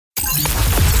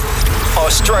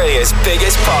Australia's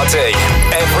biggest party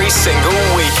every single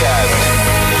weekend.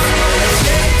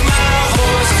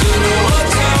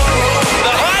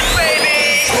 The Hype,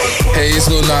 baby! Hey, it's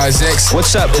Lil Nas X.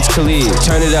 What's up? It's Khalid.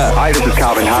 Turn it up. Hi, this is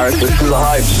Calvin Harris. This is The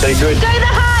Hype. Stay good. Go The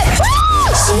Hype!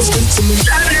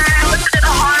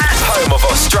 Home of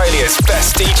Australia's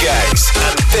best DJs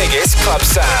and biggest club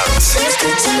sounds.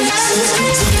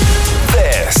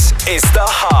 This is The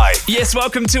Hype. Yes,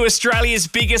 welcome to Australia's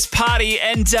biggest party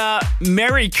and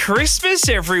Merry Christmas,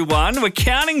 everyone. We're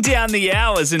counting down the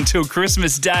hours until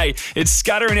Christmas Day. It's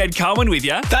Scudder and Ed Coleman with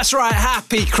you. That's right.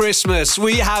 Happy Christmas.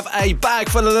 We have a bag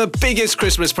full of the biggest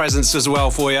Christmas presents as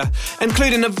well for you,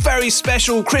 including a very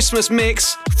special Christmas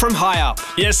mix from HIGHUP.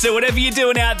 Yes, so whatever you're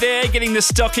doing out there, getting the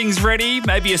stockings ready,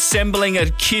 maybe assembling a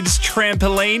kid's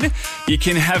trampoline, you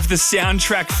can have the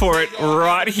soundtrack for it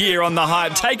right here on The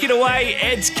Hype. Take it away,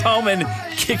 Ed Coleman,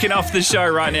 kicking off the show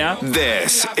right now.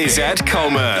 This is Ed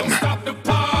Coleman.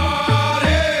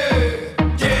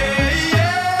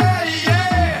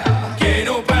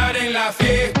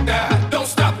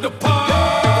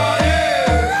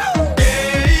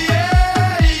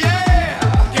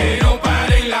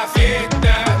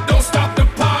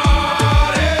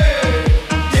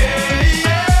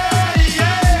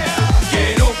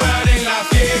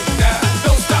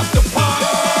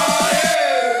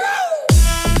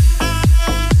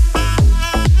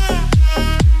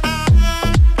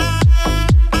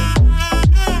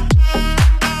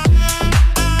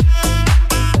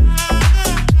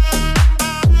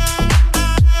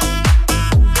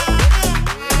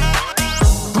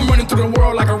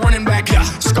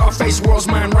 World's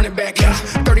mind running back,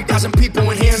 30,000 people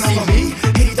in here in TV,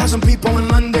 80,000 people in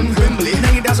London, Wembley,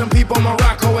 90,000 people in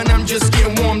Morocco, and I'm just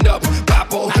getting warmed up.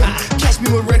 Papo, catch me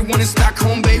with red one in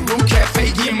Stockholm, Beirut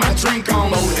Cafe, getting my drink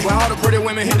on. Where all the pretty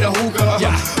women hit the hookah,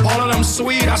 all of them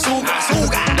sweet,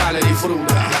 azúcar, dale di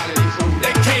fruta.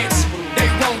 They can't, they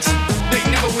won't, they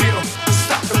never will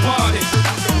stop the party.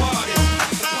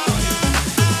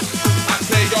 I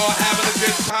say y'all having a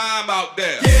good time out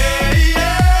there.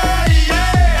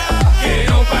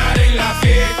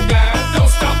 Don't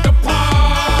stop the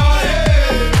party.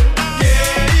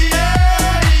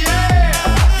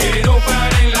 Que no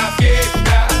paren la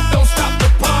fiesta. Don't stop the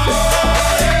party.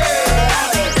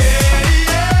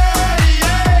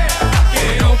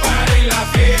 Que no paren la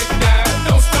fiesta.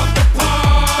 Don't stop the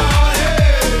party.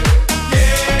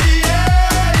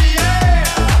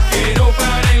 Que no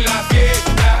paren la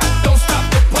fiesta. Don't stop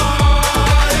the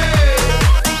party.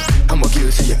 I'ma give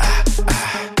it to you,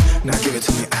 now give it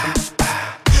to me,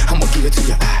 I'ma give it to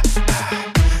you,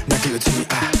 now give it to me,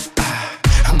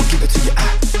 I'ma give it to you,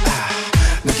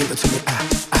 now give it to me,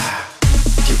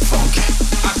 get funky.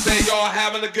 I say y'all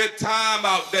having a good time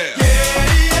out there.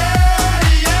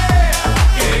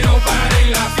 Que no paren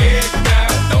la fiesta,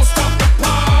 don't stop the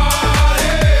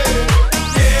party.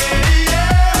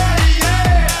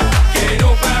 Que no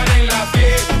paren la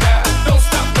fiesta, don't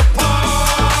stop the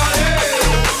party.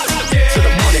 To the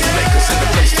money makers in the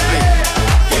place to be.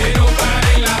 Que no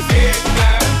paren la fiesta,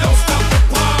 don't stop the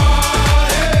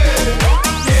party.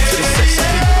 To the sexy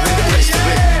people in the place to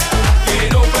be. Que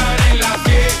no paren la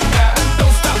fiesta,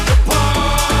 don't stop the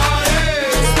party.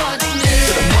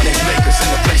 To the money makers in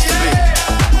the place to be.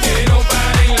 Que no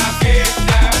paren la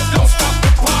fiesta, don't stop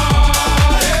the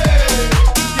party.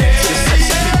 To the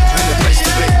sexy people in the place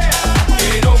to be. Que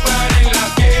no paren la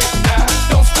fiesta,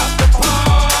 don't stop the party.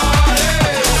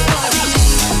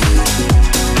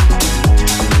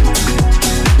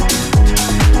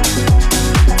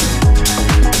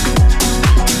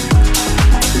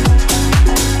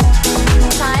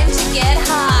 Time to get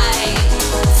high.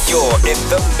 You're in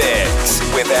the mix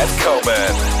with Ed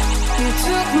Coleman. You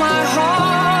took my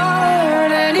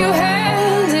heart and you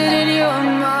held it in your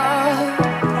mouth.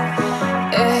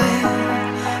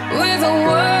 With a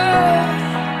word,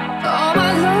 all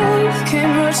my love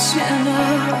came rushing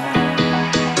up.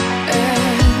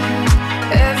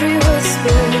 Every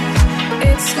whisper,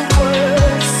 it's the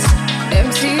worst.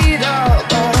 Emptied out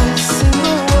by a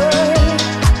single word.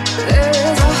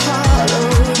 There's a hollow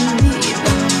need.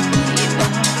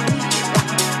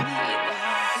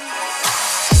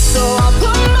 So I'll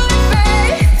put my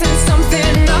faith in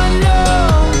something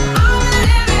unknown. I'm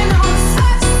living on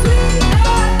such sweet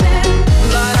nothing,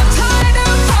 but I'm tired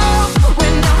of hope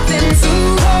when nothing's to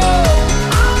hold.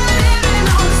 I'm living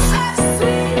on such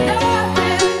sweet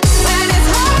nothing, and it's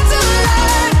hard to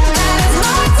learn, and it's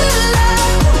hard to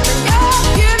love when you're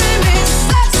giving me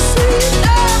such sweet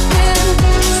nothing,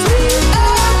 sweet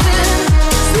nothing,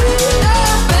 sweet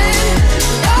nothing.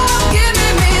 You're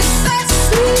giving me such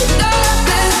sweet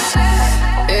nothing.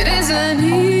 It isn't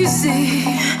easy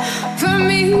for me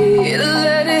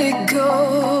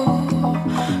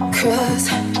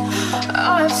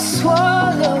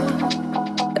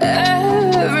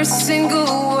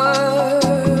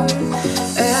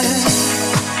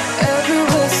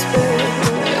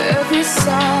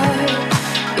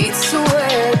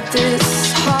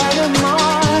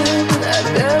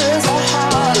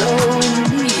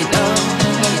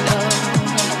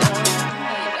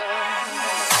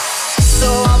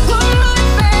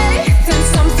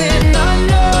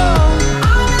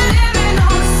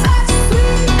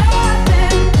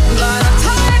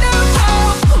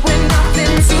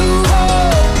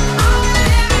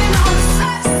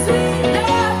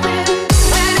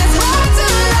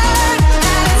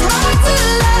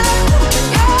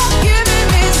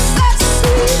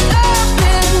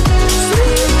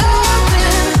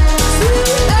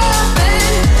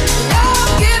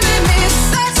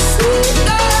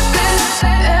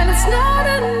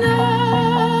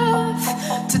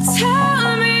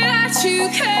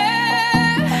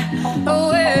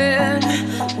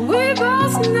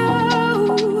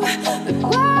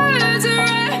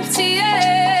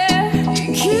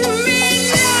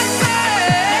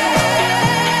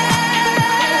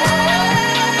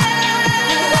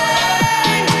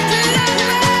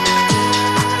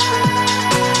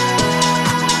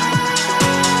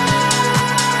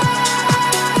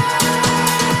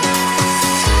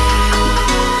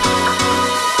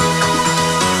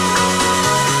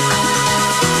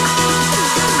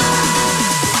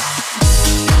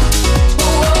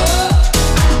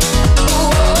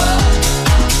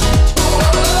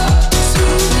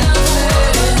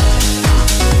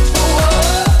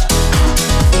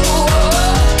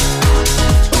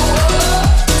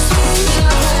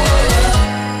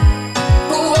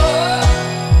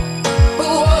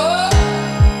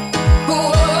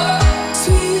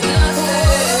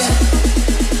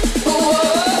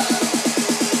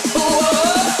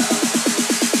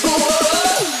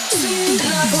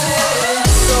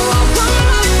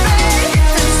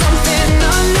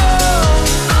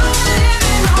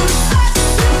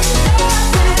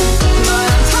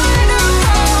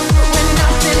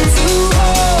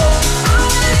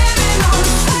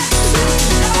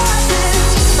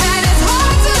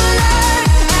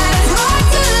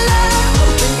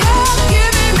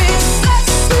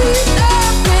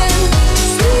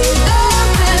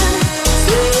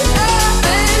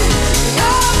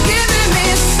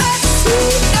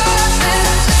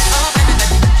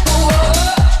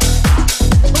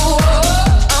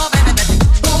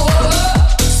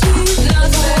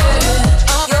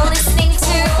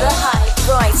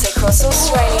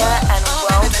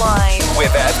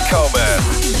with Ed Coleman.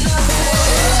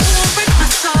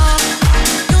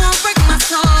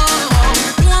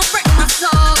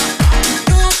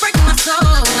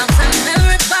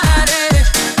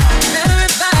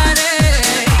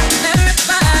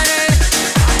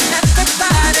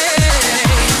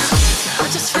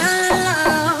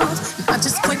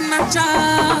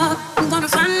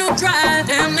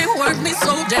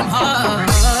 Damn hard.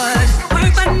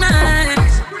 Work by 9,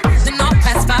 then off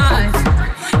past 5,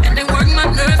 and they work my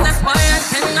nerves. That's why I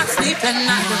cannot sleep at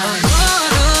night.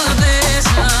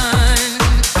 Motivation,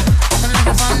 I'm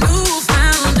looking for a new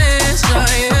foundation,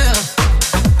 yeah.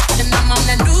 And I'm on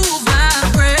that new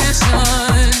vibration.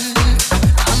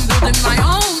 I'm building my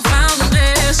own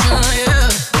foundation, yeah.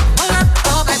 Hold up,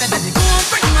 oh baby, baby, you won't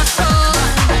break my soul.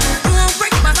 You won't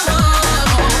break my soul.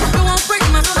 You won't break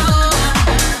my soul.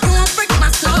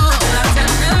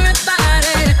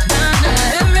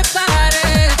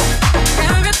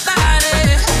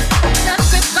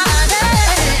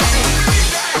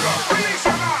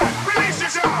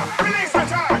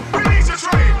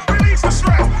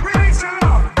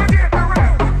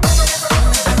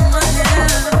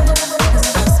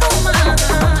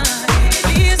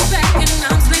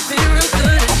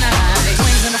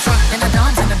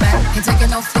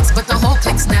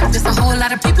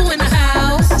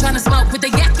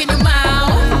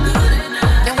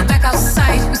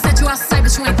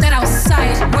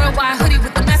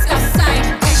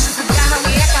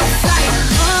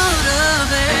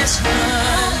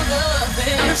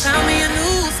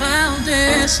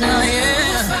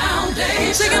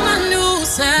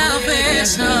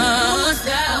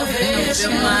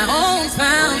 My own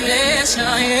foundation,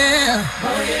 yeah.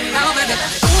 Oh, baby,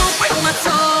 you won't break my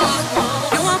soul.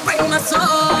 You won't break my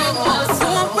soul. You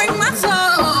won't break my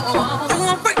soul. You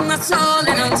won't break my soul.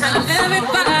 And I'm telling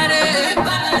everybody,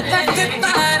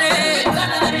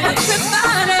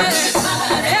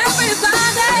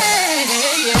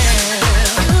 yeah.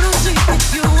 You don't see it,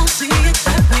 you won't see it.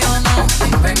 That we all know.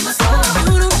 You break my soul.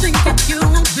 You don't think it, you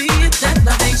won't be it. That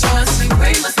love ain't yours. You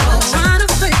break my soul. Trying to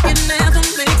fake it never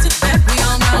makes it. That we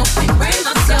all know. You break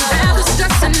my soul. Never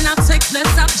stressing, I'll take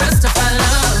less. I'll justify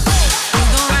love. We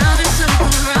go round in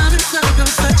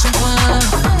circles, searching for love.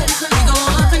 We go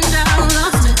up and down,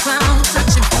 lost and found,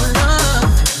 searching for love.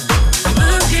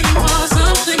 Looking for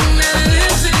something that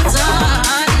lives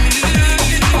inside me.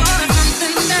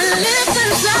 Something that lives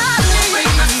inside me.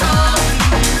 Break my soul.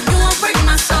 You won't break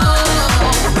my soul.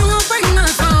 You won't break my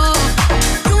soul.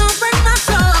 You won't break my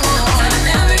soul. Telling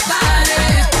everybody.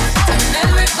 You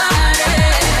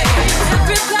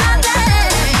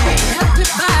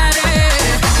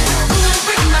won't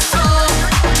break my soul.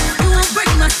 You won't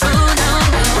break my soul. No,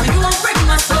 no. You won't break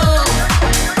my soul.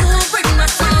 You won't break my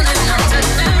soul. And I'm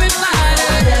telling everybody.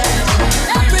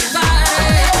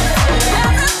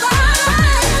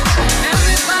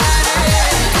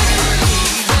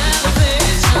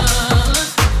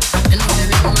 And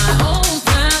living my own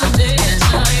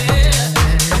foundation, yeah.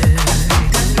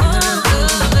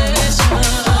 Motivation.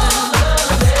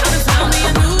 I found me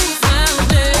a new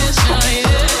foundation,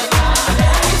 yeah.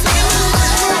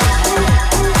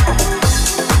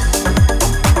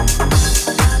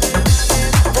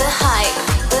 The hype,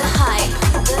 the hype,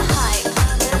 the hype,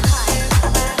 the hype.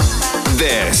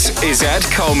 This is Ed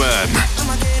Coleman.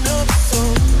 I'ma get up so,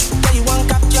 yeah, you want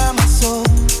capture my soul.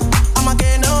 I'ma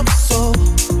get up so,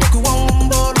 make you want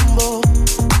rumbo, rumbo.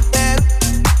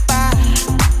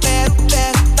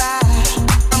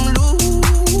 I'm loose,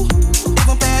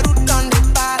 even Peru done the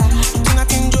para. Tina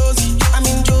King Josie, I'm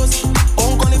in Josie.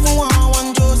 Won't call if you want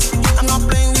one Josie. I'm not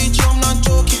playing with you, I'm not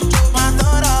joking. My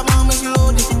thought of mom is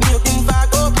loaded. You can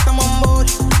back up, but I'm on board.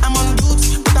 I'm on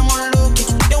duty, but I'm on low key.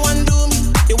 They want do me,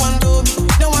 they want do me,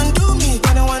 they want do me,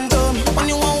 but they want do me.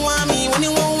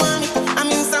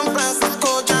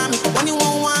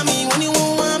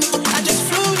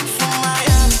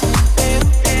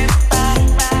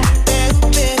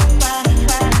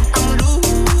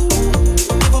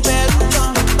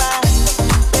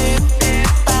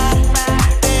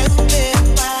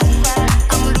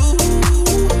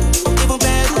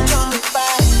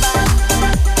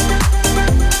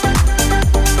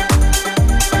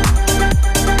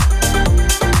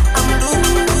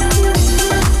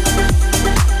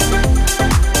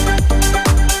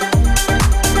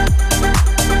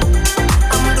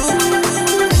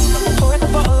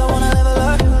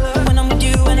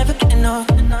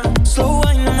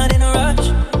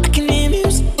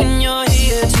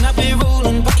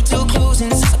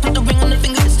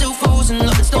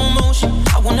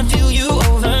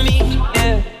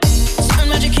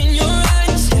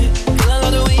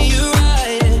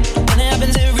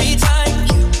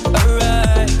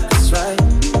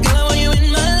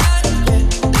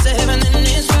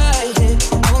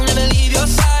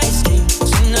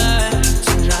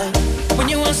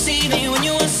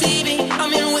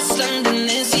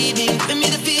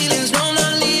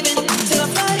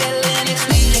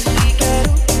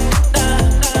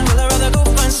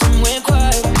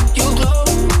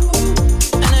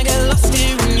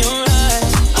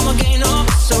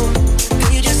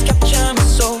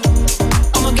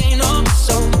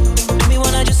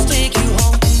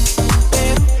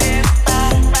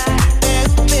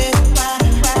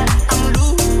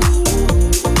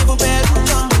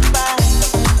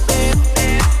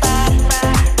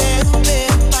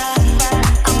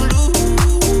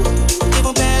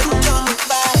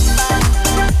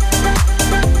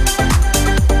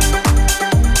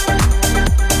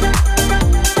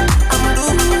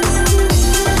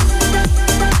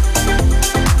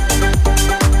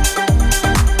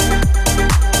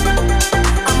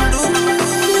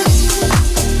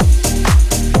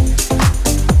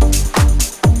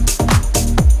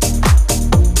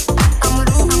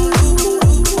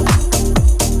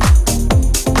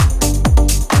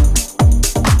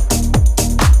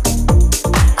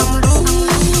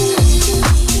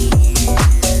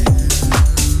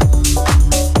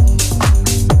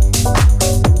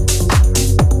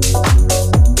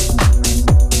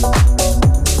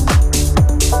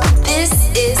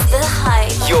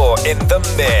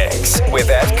 mix with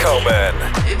Ed Coleman.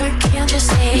 Baby, can't you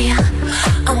see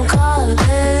I'm calling?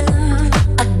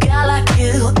 A guy like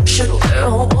you should wear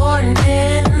a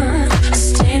warning.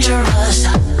 It's dangerous,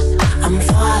 I'm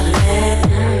falling.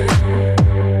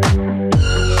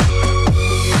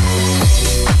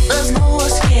 There's no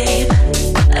escape,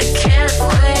 I can't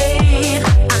wait.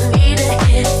 I need a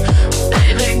hit,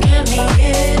 baby, give me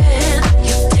it.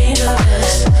 You're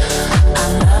dangerous,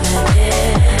 I'm loving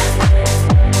it.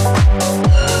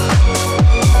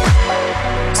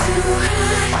 Too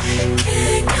high,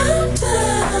 can't come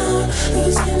down.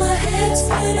 Losing my head,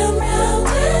 spinning round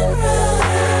and round.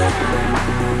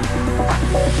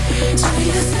 Do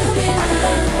you feel me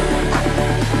now?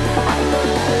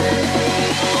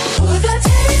 With the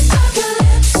taste of your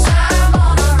lips, I'm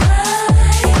on a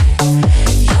ride.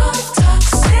 You're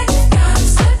toxic, I'm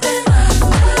slipping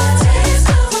under. Taste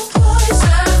of a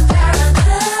poison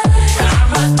paradise.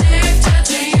 I'm addicted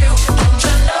to you. Don't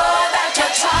you know that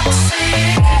you're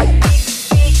toxic?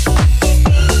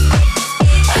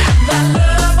 And I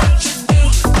love what you do.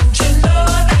 Don't you know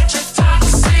that you're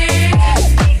toxic?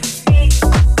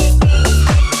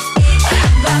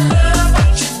 And I love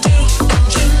what you do.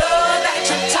 Don't you know that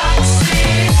you're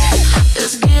toxic?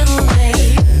 It's getting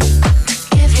late to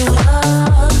give you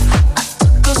love. I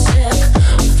took a sip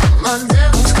from my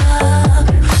devil's cup.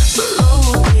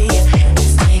 Slowly,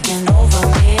 it's taking over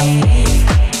me.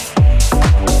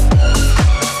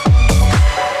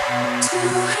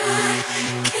 Too high,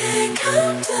 can't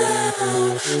come down.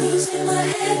 Losing my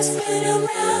head, spinning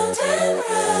round and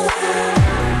round.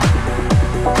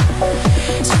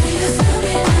 Do you feel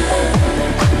me now?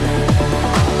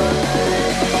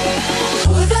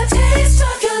 With the taste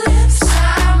of your lips,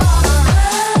 I'm on a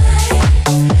ride.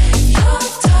 You're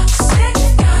toxic,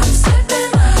 I'm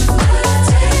slipping under.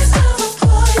 Taste of a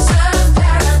poison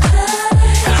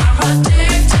paradise. I'm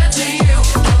addicted to you.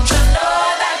 Don't you know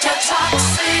that you're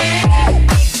toxic?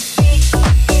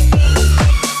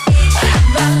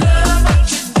 And I love what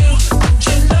you do. Don't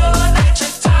you know that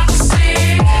you're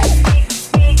toxic?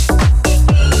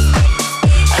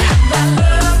 And I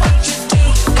love what you do.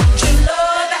 Don't you know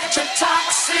that you're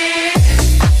toxic?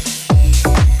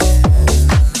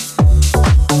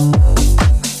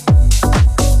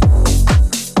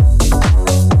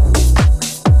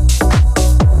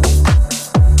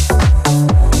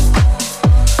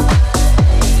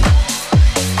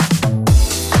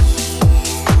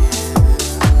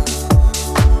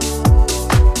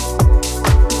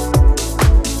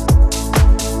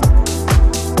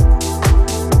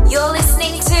 You're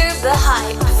listening to The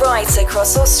Hype right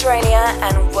across Australia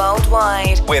and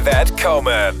worldwide. With Ed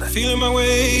Coleman. Feeling my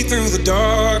way through the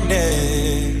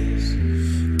darkness,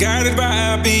 guided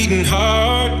by a beating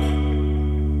heart.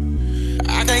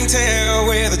 I can't tell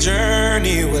where the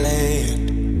journey will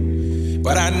end,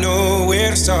 but I know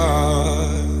where to start.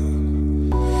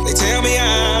 They tell me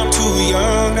I'm too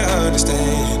young to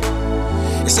understand.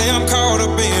 They say I'm caught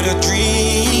up in a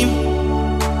dream.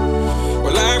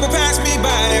 Well, life will pass me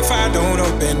by if I don't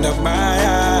open up my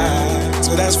eyes.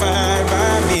 So that's fine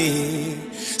by me.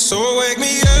 So wake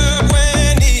me up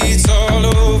when it's all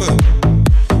over,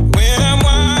 when I'm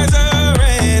wiser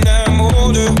and I'm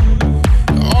older.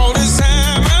 All this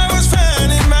time I was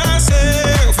finding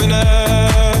myself and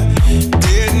I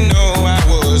didn't know I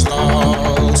was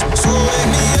lost. So wake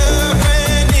me up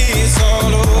when it's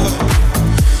all over,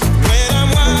 when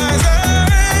I'm wiser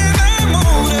and I'm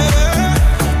older.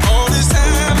 All this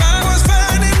time I was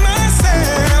finding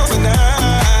myself and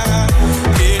I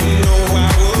didn't know I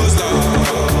was lost.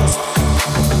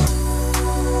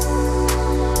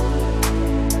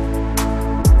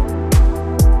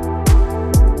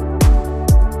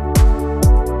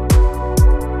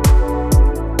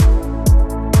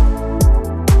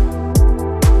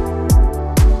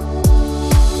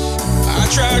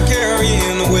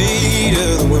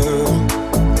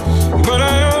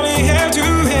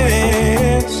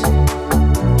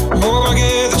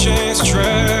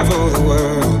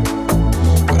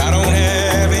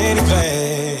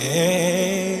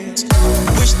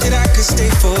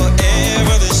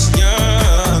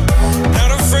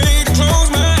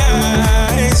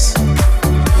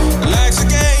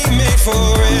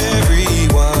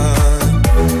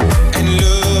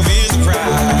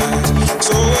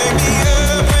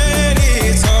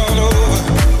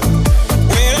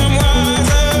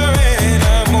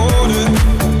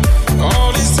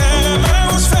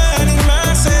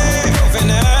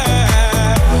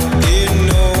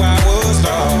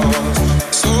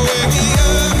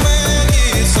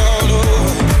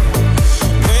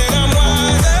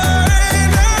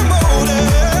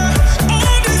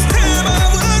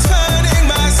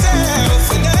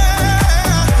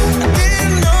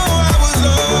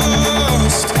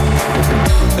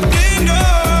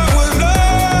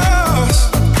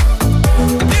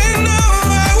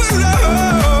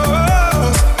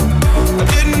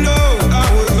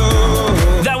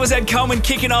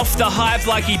 Common kicking off the hype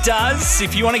like he does.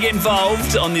 If you want to get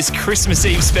involved on this Christmas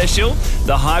Eve special,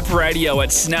 the Hype Radio at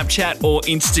Snapchat or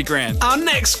Instagram. Our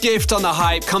next gift on the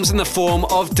hype comes in the form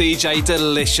of DJ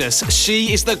Delicious.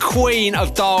 She is the queen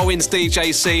of Darwin's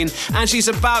DJ scene, and she's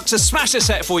about to smash a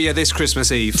set for you this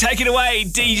Christmas Eve. Take it away,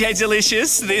 DJ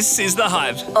Delicious. This is the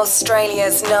hype.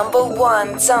 Australia's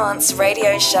 #1 dance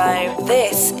radio show.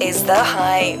 This is the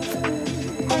hype.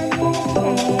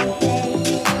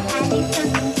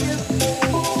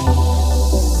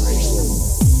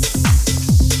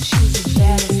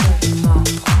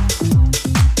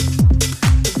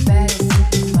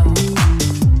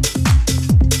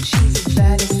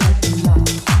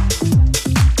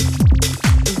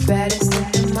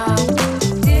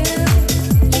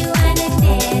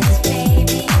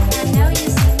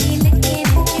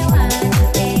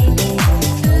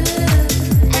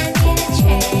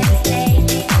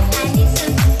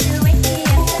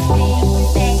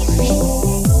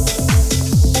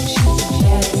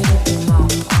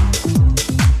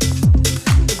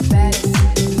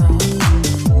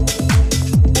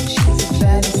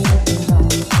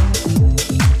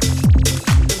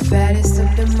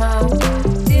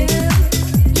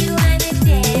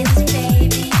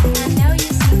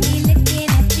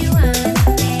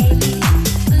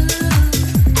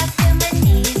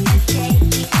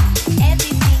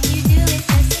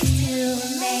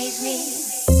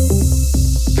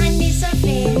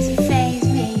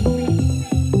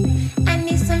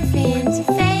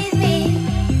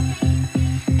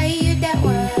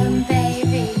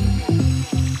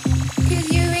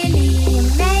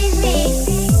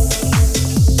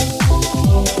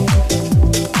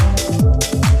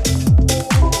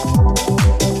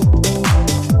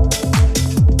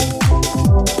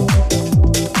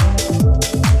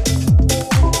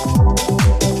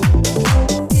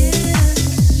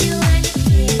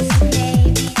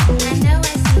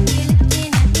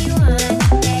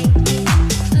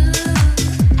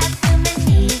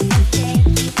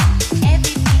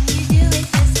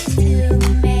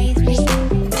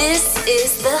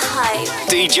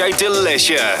 DJ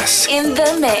Delicious in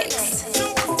the mix.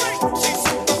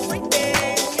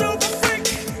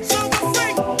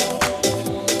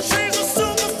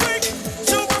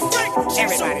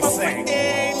 Everybody sing.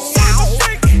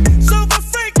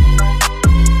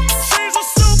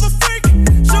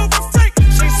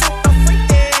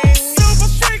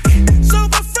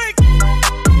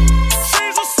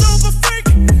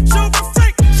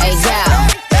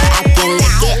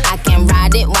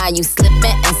 You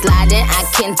slipping and sliding, I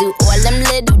can do all them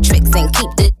little tricks and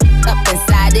keep the up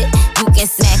inside it. You can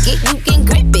smack it, you can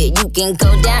grip it, you can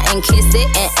go down and kiss it.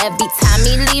 And every time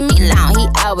he leave me alone, he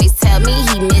always tell me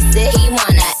he miss it. He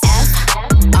wanna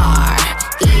F-R-E-A-K,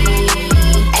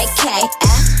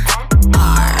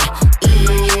 F-R-E-A-K,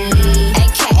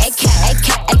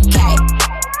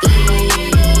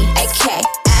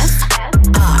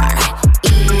 F-R-E-A-K.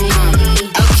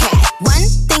 One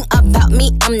thing about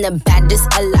me, I'm the baddest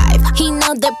alive. He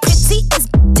know the prettiest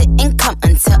didn't come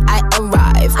until I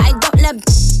arrive. I don't let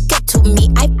get to me,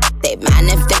 I they man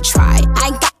if they try. I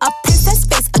got a princess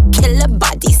face, a killer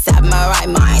body, samurai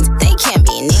mind. They can't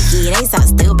be Nikki, they sound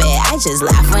stupid, I just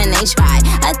laugh when they try.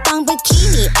 A thong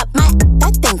bikini up my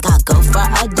I think I'll go for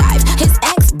a dive. His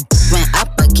ex went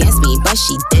up against me, but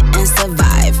she didn't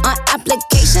survive. On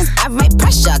applications, I write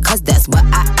pressure, cause that's what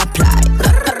I apply.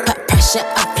 Pressure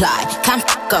apply, can't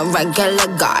fuck a regular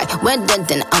guy. Wetter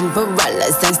than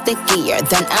umbrellas and stickier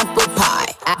than apple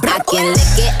pie. I can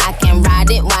lick it, I can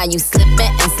ride it while you slipping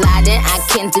and sliding. I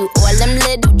can do all them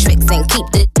little tricks and keep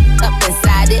the up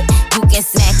inside it. You can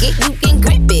smack it, you can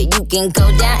grip it, you can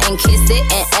go down and kiss it.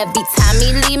 And every time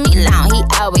he leave me alone, he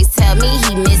always tell me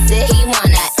he miss it. He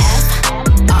wanna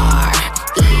F-R-E-A-K,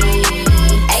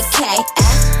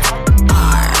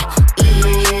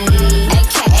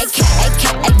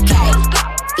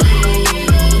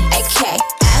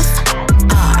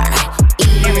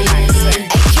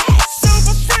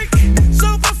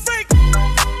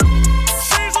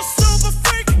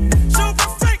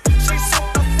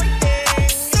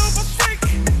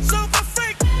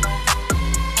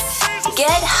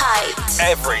 Get hyped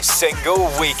every single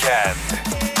weekend.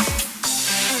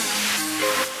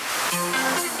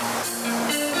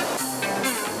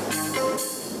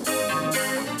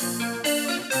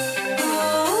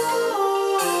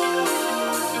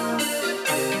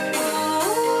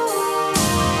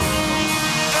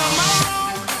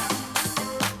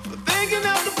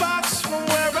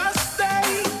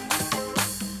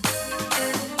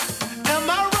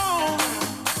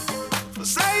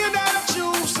 Saying that I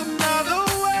choose another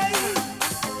way.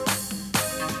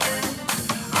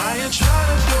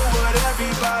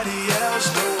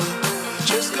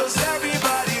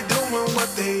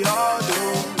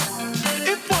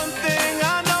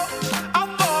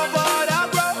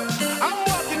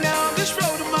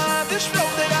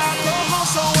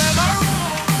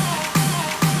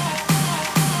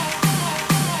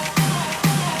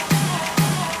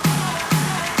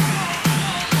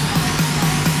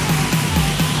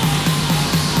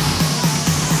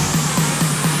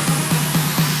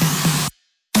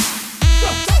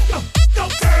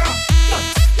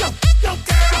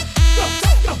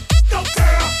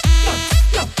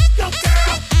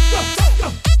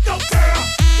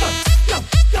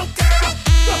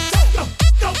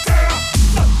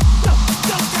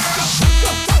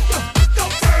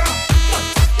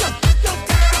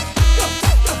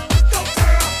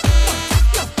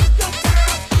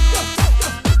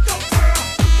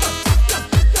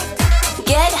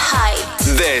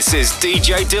 This is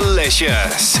DJ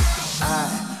Delicious.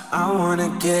 I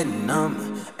wanna get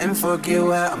numb and forget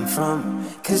where I'm from.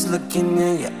 Cause looking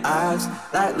in your eyes,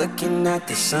 like looking at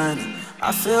the sun.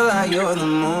 I feel like you're the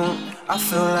moon, I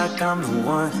feel like I'm the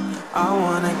one. I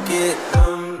wanna get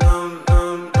numb, numb,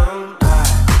 numb, numb.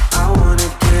 I wanna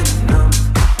get numb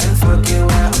and forget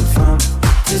where I'm from.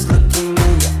 Just looking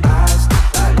in your eyes,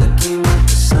 like looking at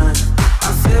the sun.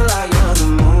 I feel like you're the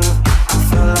moon, I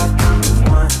feel like I'm the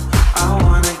one. I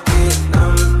wanna get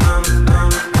numb, numb,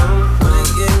 numb, numb. Wanna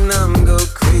get numb, go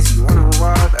crazy, wanna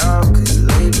wild out. Cause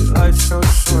lady, life's so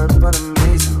short but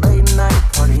amazing. Late night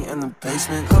party in the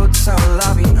basement, hotel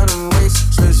lobby, and I'm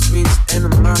wasted. Just reach into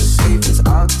my savings,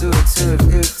 I'll do it till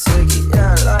you take it.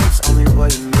 Yeah, life's only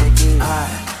what you make it.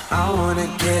 I wanna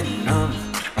get numb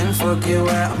and forget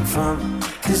where I'm from.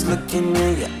 Cause looking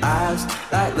in your eyes,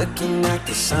 like looking at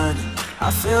the sun.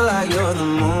 I feel like you're the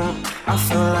moon, I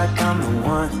feel like I'm the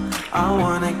one. I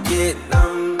wanna get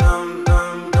numb, numb,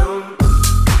 numb, numb.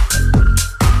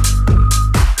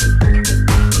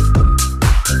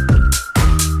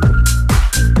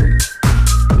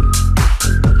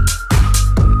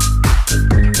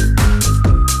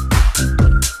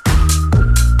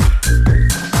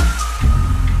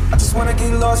 I just wanna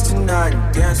get lost tonight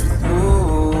and dance with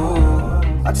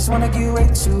you. I just wanna get way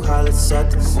too high, let's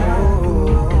set the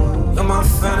mood. You're my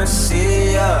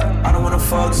fantasy, yeah. I don't wanna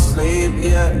fall asleep,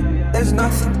 yeah. There's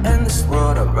nothing in this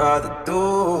world I'd rather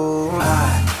do.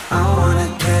 I wanna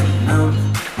get numb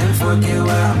and forget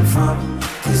where I'm from.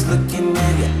 Cause looking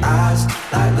in your eyes,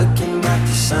 like looking at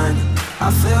the sun. I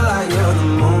feel like you're the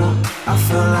moon, I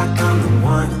feel like I'm the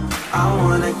one. I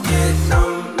wanna get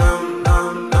numb, numb,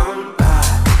 numb, numb.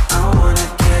 I wanna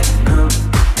get numb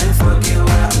and forget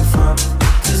where I'm from.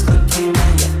 Just looking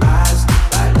in your eyes,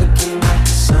 like looking at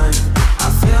the sun. I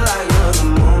feel like you're the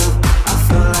moon, I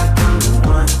feel like I'm the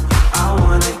one. I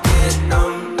wanna get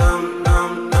numb, numb,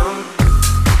 numb, numb.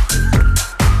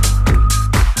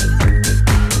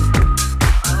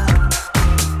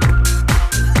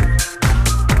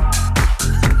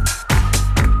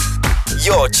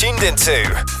 You're tuned into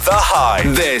The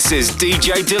Hype. This is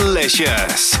DJ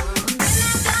Delicious.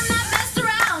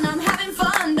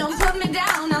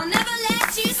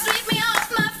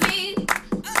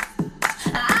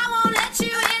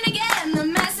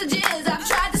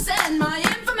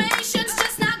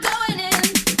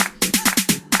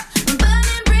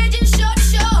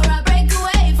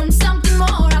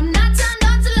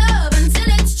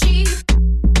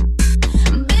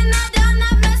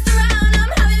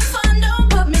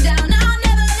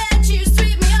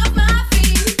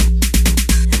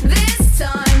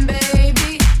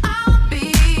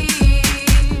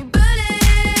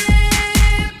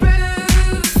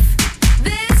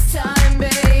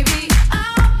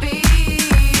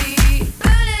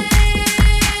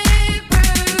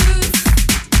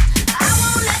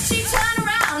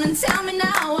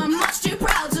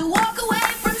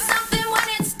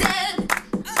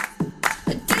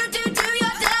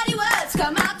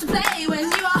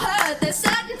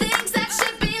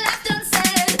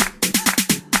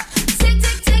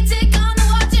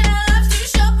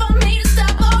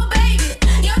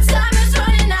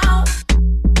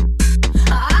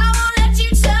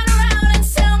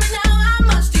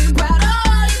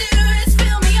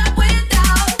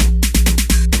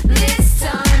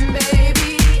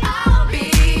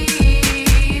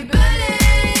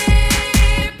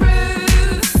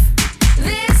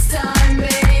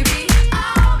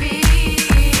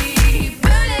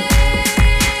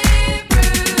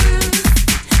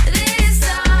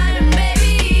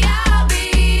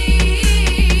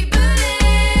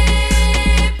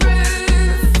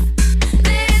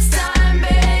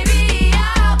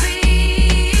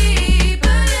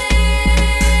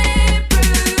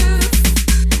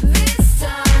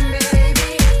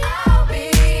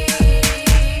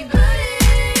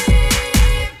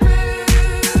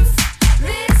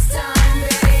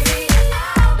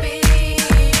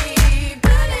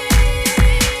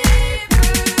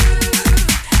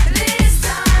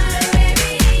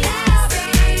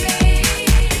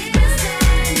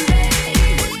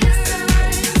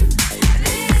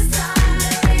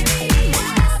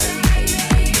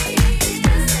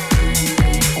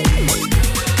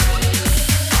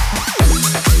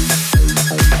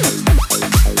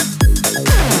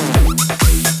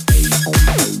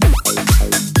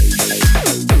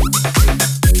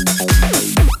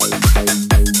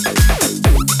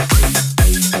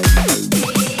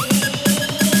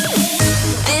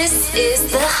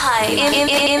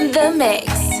 in the mix.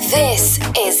 This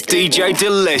is DJ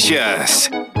Delicious.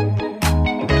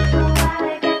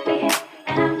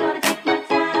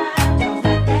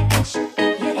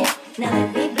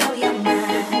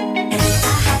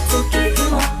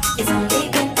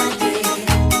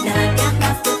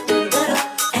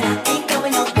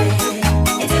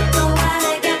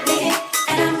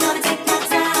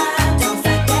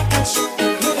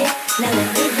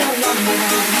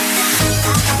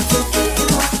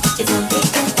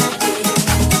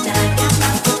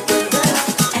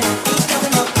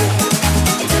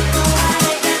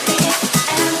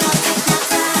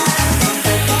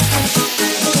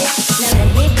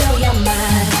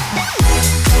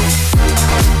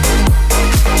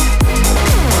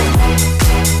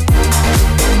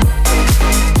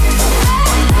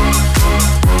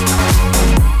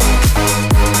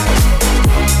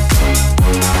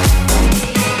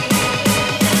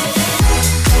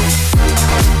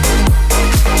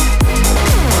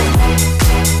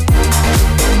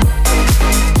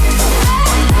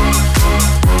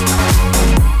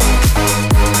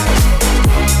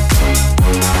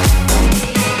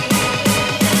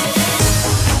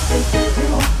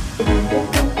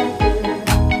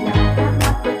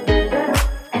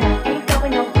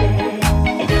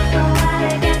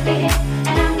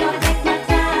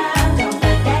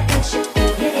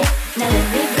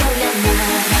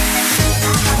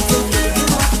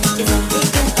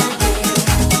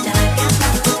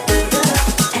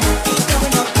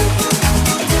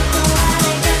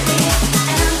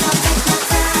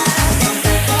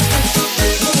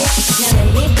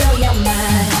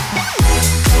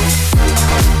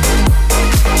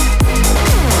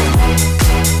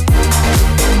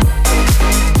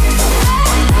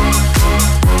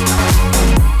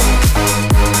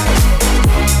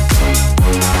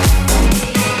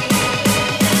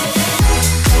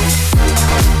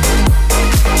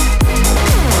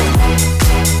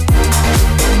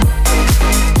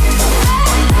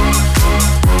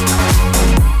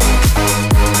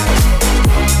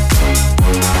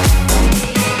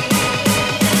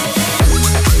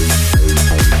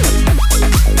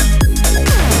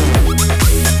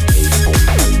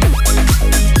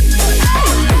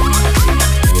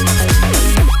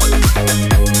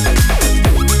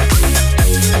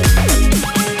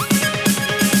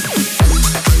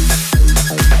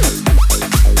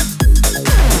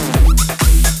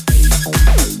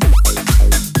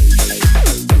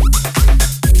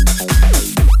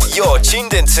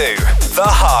 to The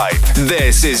Hype.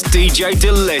 This is DJ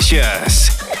Delicious.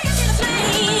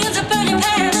 Flames of burning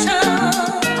passion.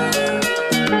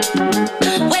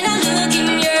 When I look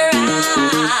in your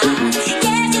eyes,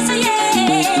 yes, yes,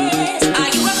 yes. Are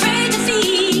you afraid to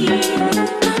feel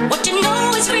what you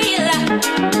know is real,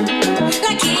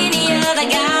 like any other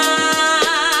guy?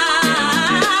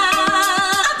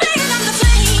 I'm playing on the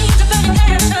flames of burning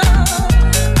passion.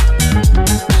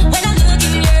 When I look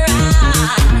in your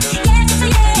eyes, yes, yes,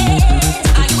 yes.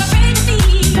 Are you afraid to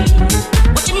feel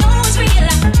what you know is real,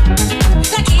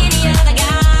 like any other guy?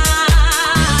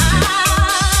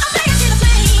 I'm playing to the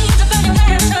flames of burning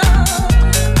passion.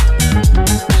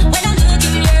 When I look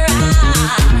in your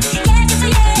eyes, yes,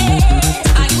 yes, yes.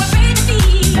 Are you afraid to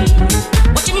feel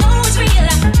what you know is real,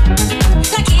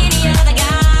 like any other guy?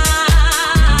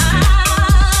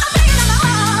 I'm playing on the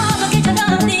heart, forget your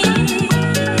loving.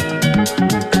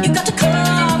 You got to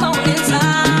come on inside.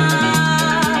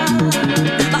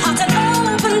 My heart's an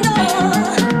open door.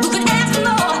 Who could ask for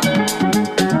more?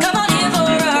 Come on in for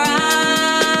a ride.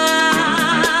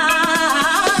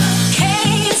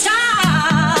 Can't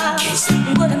stop.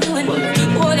 What I'm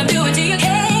doing to you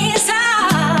can't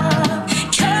stop.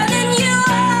 Turning you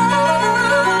on.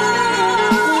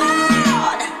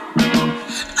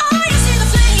 Oh, you see the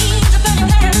flames of burning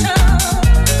passion.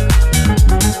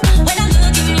 When I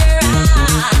look in your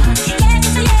eyes, yes,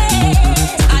 yes,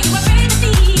 yes. Are you afraid to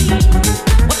feel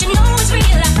what you know is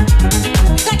real,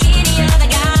 like any other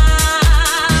guy?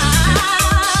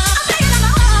 I'm playing on my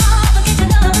heart, forget your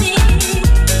loving.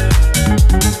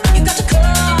 You got to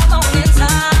come on inside.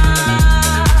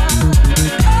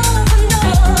 Open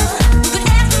door, who could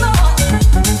ask for more?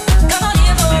 Come on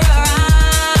in for a ride.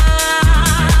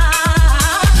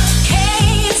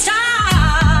 Can't stop.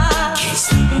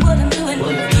 What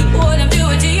I'm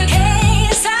doing to you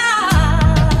can't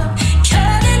stop.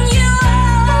 Turning you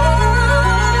on.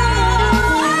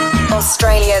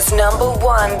 Australia's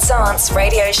 #1 dance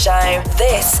radio show.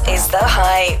 This is The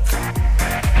Hype.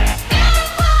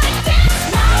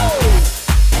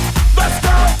 Let's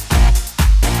go.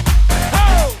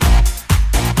 Oh,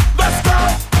 let's go.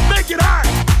 Make it hot.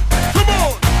 Come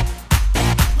on.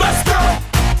 Let's go.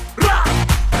 Rock,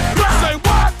 rock. Say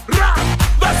what? Rock.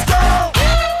 Let's go.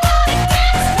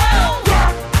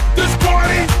 Rock this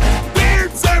party.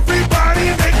 Dance everybody.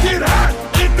 Make it hot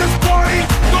in this party.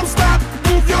 Don't stop.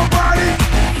 Move your body.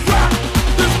 Rock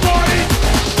this party.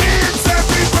 Dance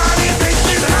everybody. Make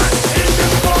it hot in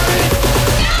this party.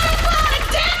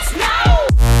 Dance now.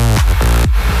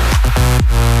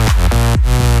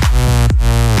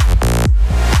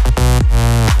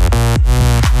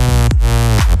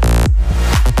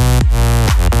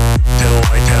 Till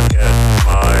I can get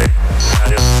my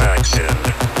satisfaction.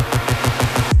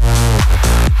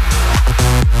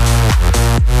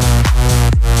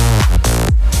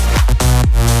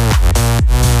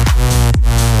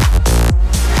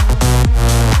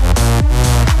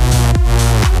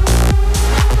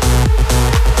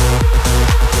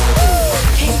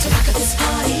 Came to rock at this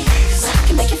party, 'cause I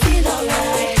can make you feel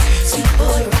alright. Sweet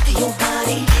boy, rock your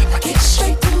body, rock it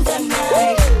straight through the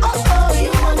night. Oh,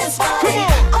 you want this body?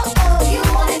 Oh, you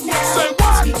want it now? Say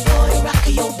what? Sweet boy, rock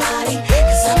your body,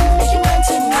 'cause I'm gonna make you mine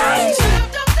tonight.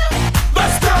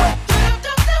 Let's go.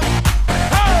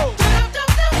 Oh,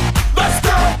 let's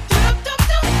go.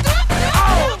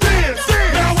 Oh, dance.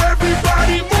 Now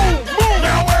everybody move, move.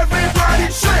 Now everybody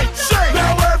shake, shake.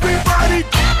 Now everybody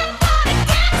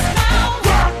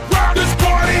rock, rock this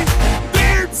party.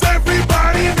 Dance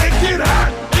everybody, make it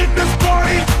hot in this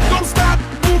party.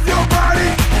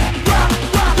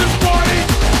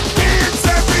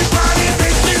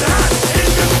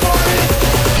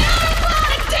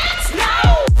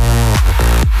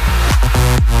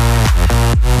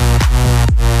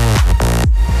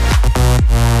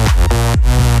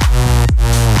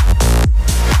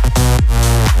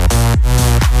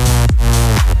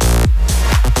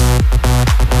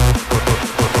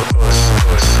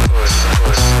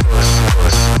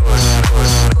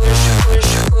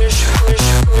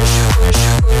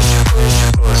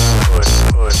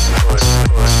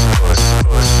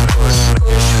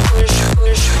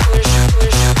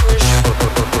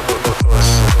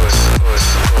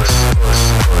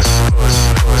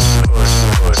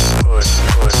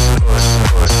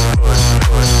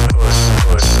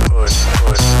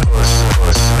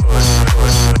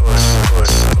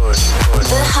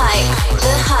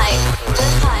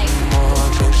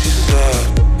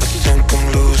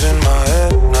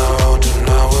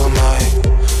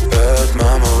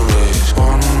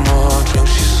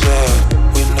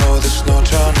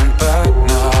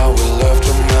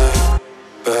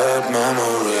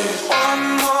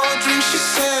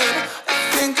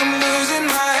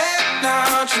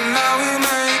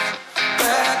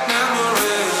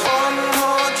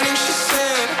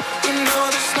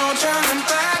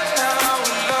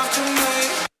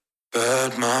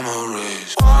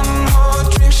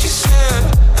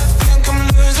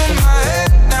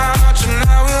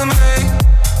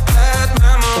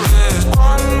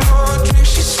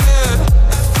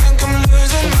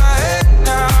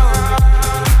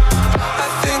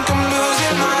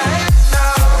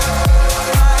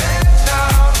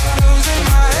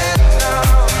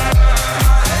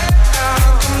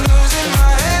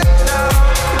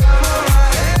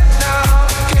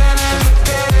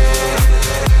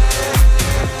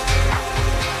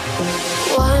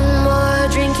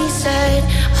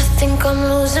 I'm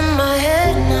losing my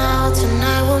head now.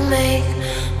 Tonight we'll make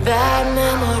bad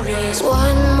memories.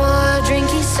 One more drink,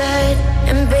 he said,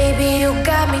 and baby, you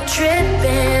got me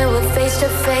tripping. We're face to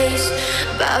face,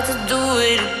 about to do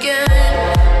it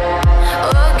again,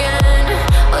 again,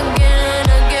 again,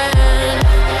 again.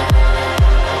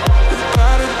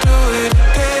 About to do it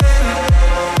again,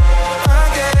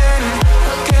 again,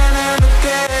 again and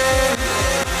again.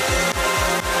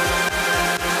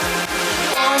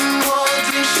 One more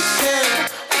drink, she said.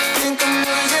 I think I'm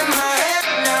losing my head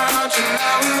now.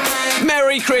 Tonight we make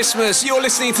Merry Christmas! You're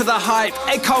listening to The Hype.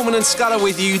 Ed Coleman and Scudder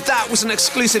with you. That was an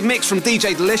exclusive mix from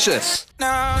DJ Delicious.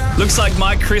 Looks like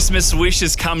my Christmas wish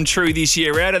has come true this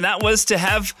year, Ed, and that was to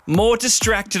have more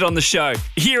Distracted on the show.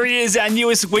 Here he is, our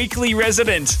newest weekly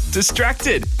resident,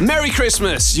 Distracted. Merry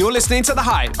Christmas! You're listening to The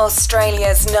Hype.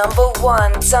 Australia's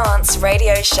 #1 dance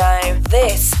radio show.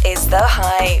 This is The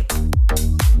Hype.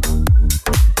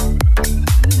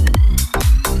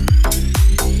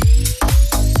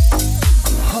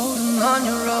 Holding on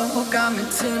your rope, got me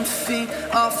 10 feet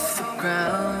off the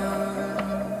ground.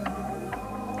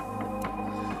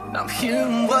 I'm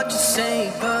hearing what you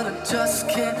say, but I just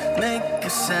can't make a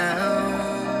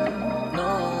sound.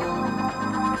 No.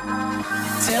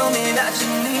 Tell me that you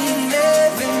need me,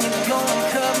 then you're gonna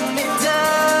cut me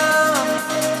down.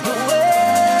 But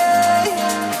wait,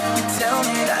 you tell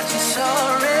me that you're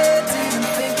sorry, didn't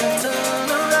think I'd turn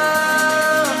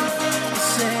around. You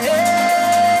say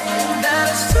that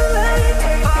it's too late to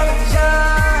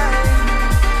apologize.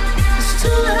 It's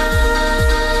too late.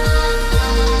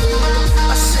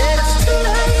 I said it's too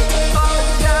late to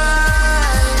apologize.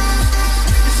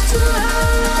 It's too late.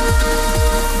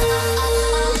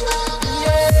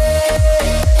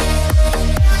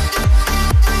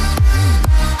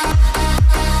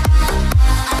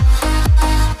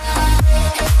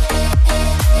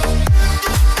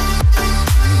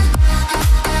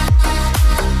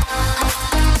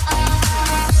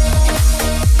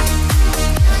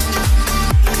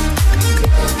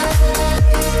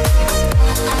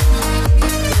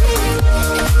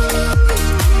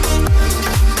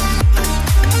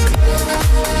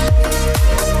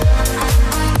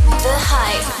 The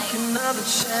Hype. Take another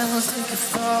chance, take a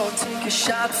fall, take a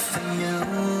shot for you.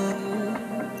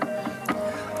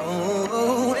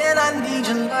 Oh, and I need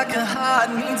you like a heart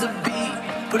needs a beat,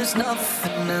 but it's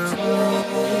nothing new.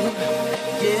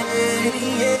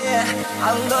 Yeah,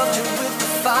 I loved you with the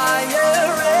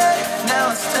fire, and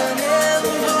now it's turning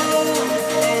blue.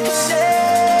 And you say,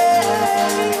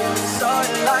 sorry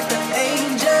like an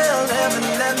angel, never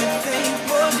let me think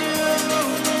was you.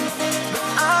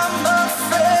 I'm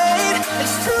afraid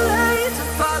it's too late to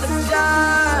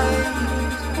apologize.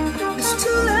 It's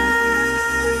too late.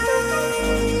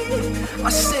 I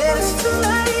said it's too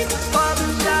late to apologize.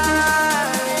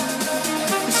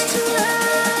 It's too late.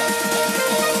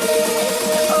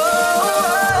 Oh.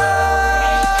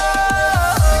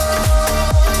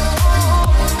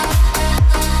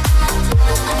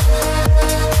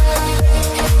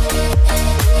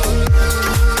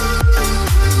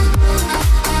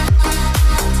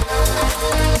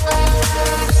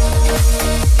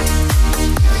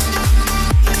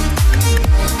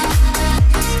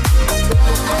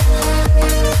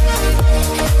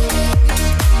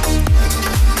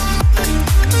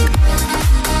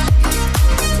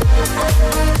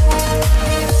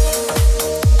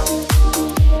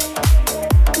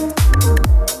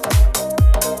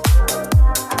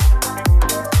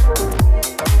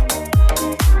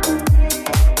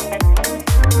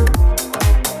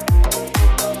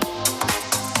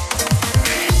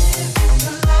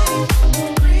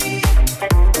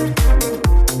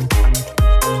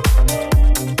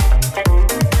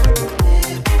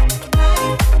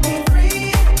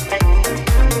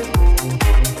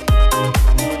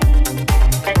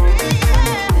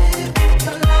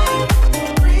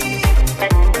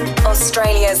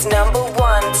 Australia's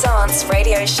 #1 dance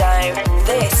radio show.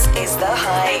 This is The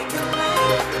Hype.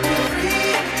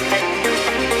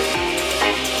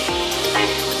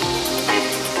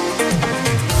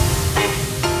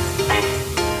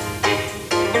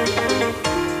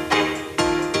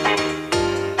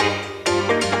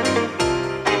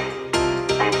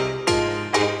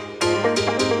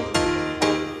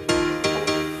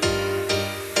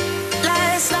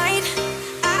 Last night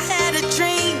I had a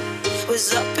dream,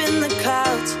 was up in the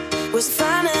clouds, was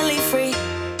finally free.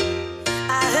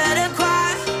 I heard a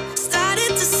choir,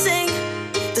 started to sing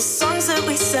the songs that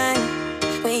we sang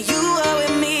when you were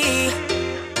with me.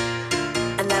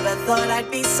 I never thought I'd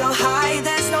be so high,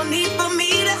 there's no need for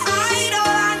me to hide.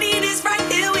 All I need is right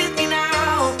here with me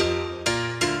now.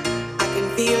 I can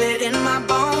feel it in my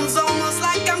bones, almost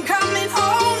like I'm coming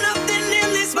home. Nothing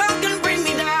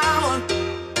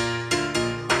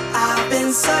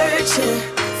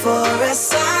for a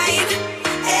sign.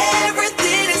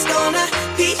 Everything is gonna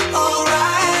be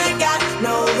alright. Got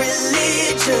no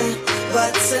religion,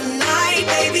 but tonight,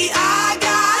 baby, I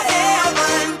got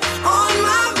heaven on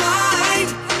my mind.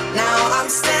 Now I'm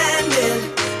standing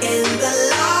in the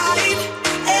light.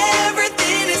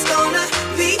 Everything is gonna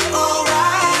be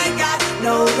alright. Got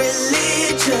no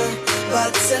religion,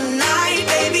 but tonight,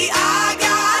 baby, I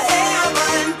got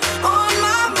heaven on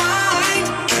my mind.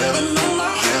 Heaven on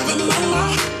my, heaven on my,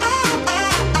 heaven on my,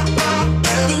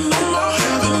 heaven on my,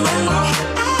 heaven on my, heaven on my, heaven on my,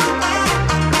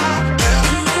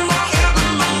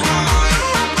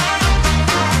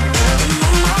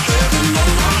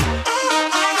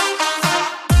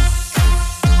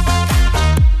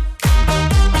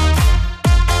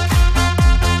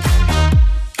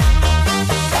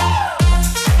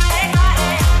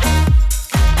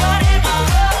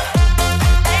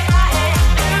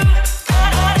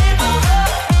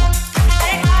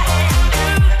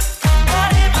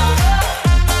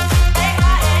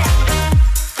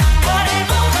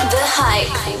 The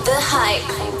hype, the hype,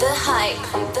 the hype,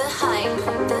 the hype,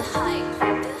 the hype,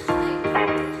 the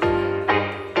hype.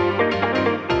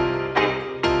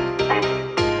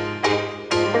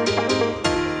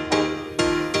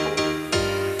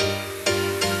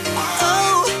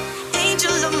 oh,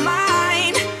 angel of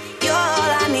mine, you're all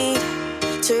I need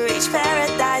to reach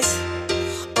paradise.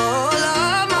 All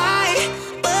of my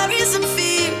worries and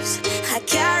fears I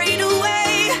carried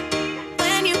away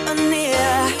when you were near.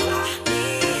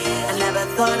 I never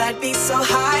thought I'd be so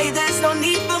high. There's no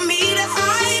need for me to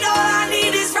hide. All I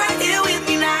need is right here with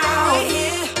me now. Right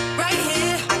here, right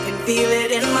here. I can feel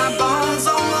it in my bones,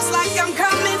 almost like I'm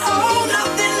coming home.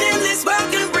 Nothing in this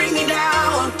world can bring me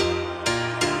down.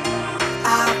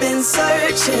 I've been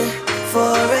searching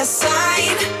for a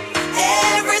sign.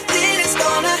 Everything is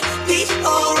gonna be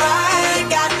alright.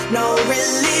 Got no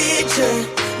religion,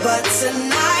 but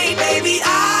tonight, baby,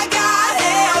 I got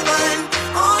heaven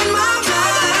on my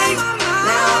mind.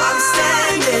 Now I'm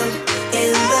standing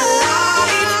in the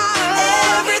light.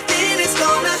 Everything is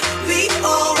gonna be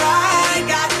alright.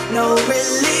 Got no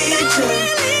religion,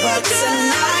 but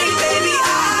tonight, baby,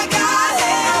 I got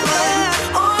heaven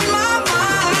on my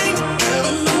mind.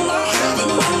 Heaven on my, heaven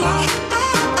on my, heaven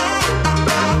on my,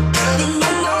 heaven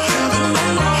on my, heaven on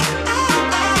my,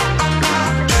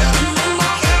 heaven on my, heaven on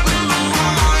my, heaven on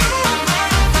my.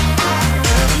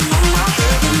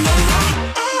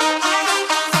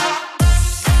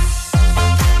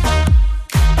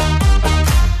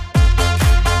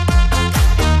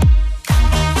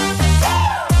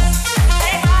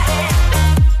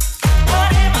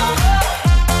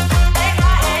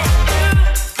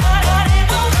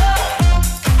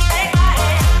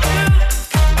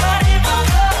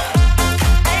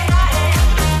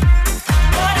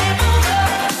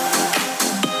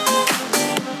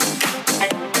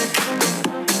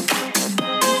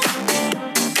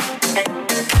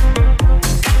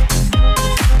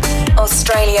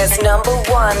 Australia's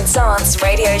 #1 dance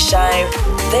radio show.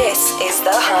 This is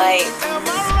The Hype. Am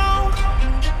I wrong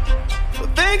for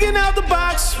thinking out the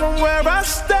box from where I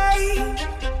stay?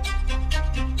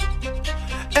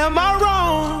 Am I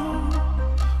wrong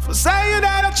for saying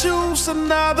that I choose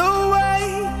another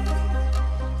way?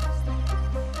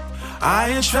 I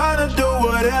ain't trying to do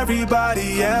what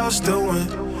everybody else doing,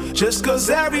 just cause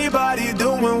everybody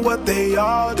doing what they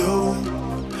all do.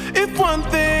 If one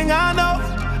thing I know,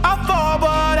 I fall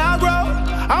but I grow.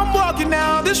 I'm walking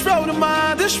down this road of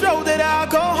mine, this road that I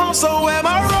go home. So am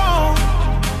I wrong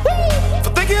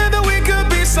for thinking that we could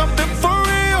be something for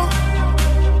real?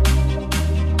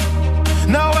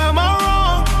 Now am I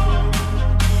wrong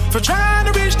for trying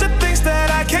to reach the things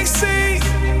that I can't see?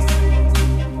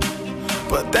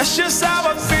 But that's just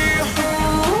how I feel.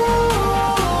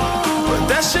 But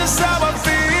that's just how I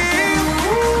feel.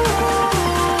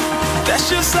 That's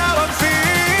just how I feel.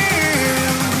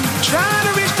 Trying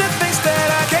to reach the things that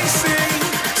I can't see.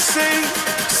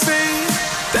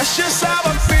 That's just how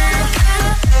I feel.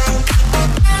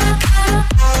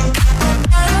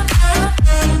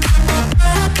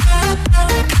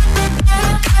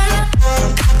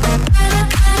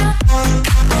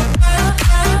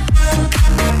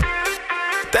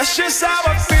 That's just how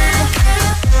I feel.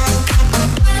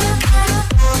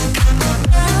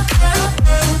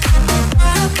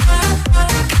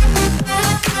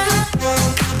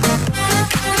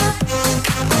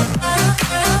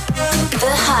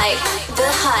 The hype, the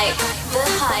hype, the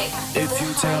hype. If you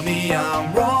tell me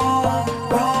I'm wrong,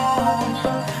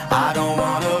 I don't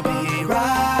wanna be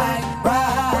right.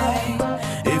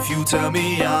 If you tell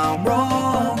me I'm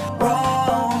wrong,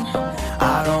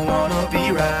 I don't wanna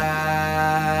be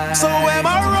right. So am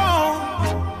I wrong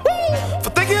for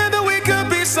thinking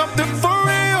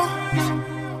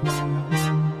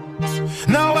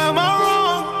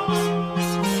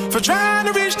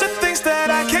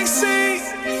see.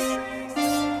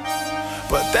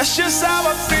 But that's just how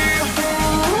I feel.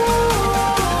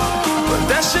 But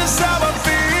that's just how I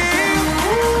feel.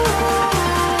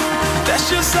 That's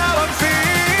just how I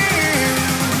feel.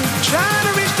 Trying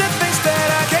to reach the things that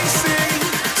I can't see.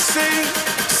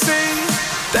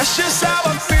 That's just how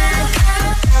I feel.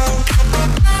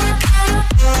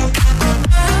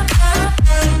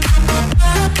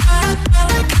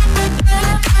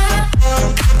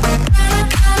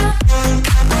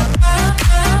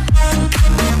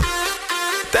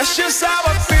 That's just how I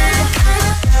feel.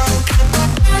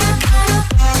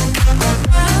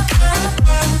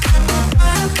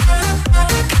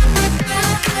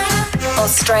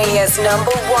 Australia's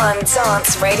 #1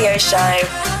 dance radio show.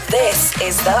 This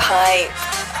is The Hype.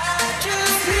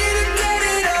 Just need to get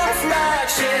it off my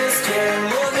chest.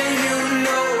 Yeah, more than you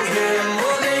know. Yeah,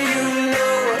 more than you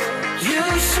know. You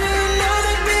should know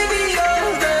that, baby,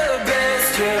 you're the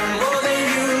best. Yeah, more than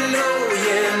you know.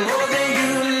 Yeah, more than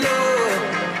you know.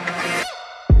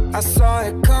 I saw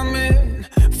it coming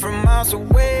from miles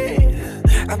away.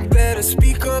 I better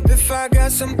speak up if I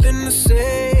got something to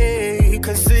say.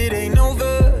 'Cause it ain't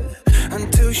over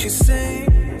until she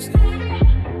sings.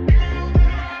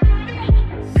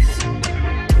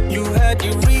 You had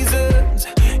your reasons,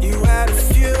 you had a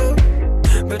few,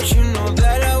 but you know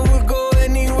that I would go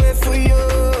anywhere for you.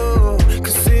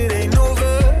 'Cause it ain't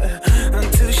over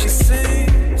until she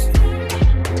sings.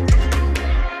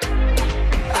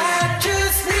 I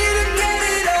just need to get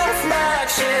it off my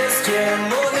chest. Yeah,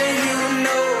 more than you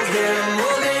know. Yeah,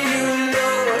 more than you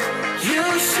know. You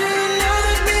should know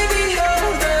that, baby,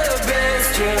 you're the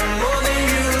best. Yeah, more than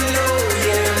you know.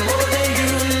 Yeah, more than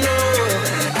you know.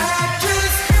 I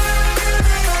just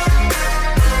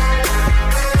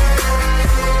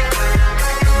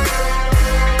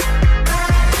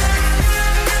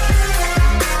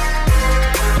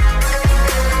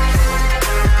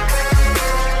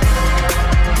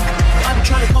I've been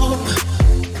trying to hope.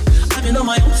 I've been on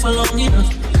my own for long enough.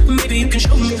 Maybe you can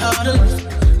show me how to love.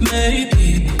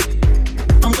 Maybe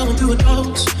I'm going through a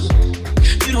drought.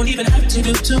 You don't even have to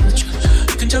do too much.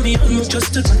 You can tell me I'm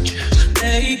just a touch.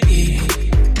 Maybe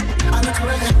I look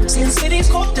around, since city's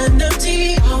cold and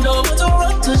empty. No one's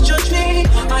around to judge me.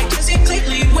 I can see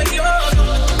clearly when you're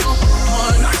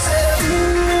gone. I said,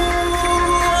 ooh,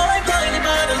 I'm blinded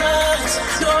by the lights.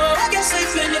 No, I can't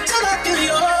sleep in it till I feel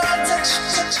your touch.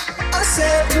 I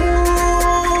said,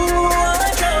 ooh,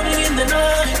 I'm drowning in the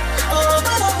night. Oh,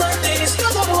 I don't like this,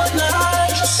 you're the one I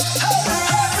just.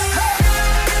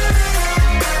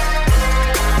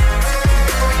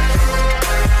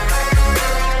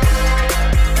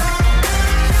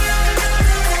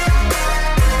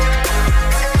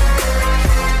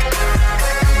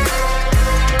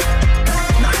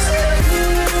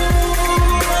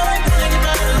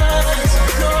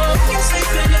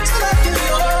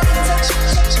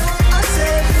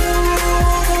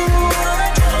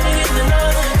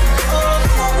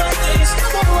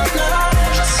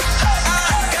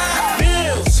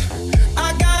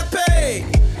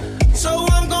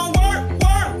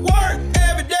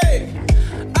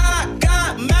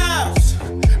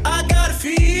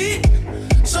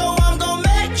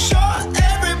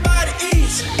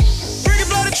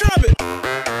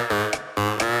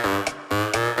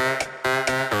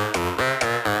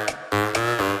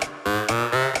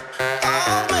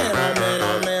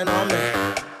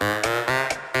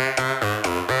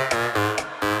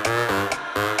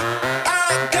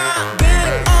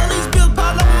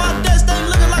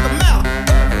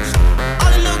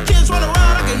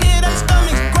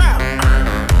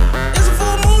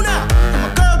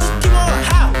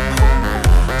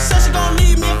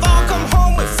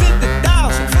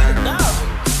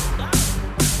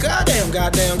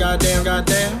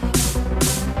 Goddamn.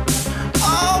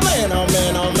 Oh man, oh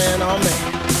man, oh man, oh man.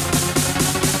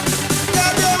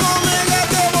 Goddamn, oh man,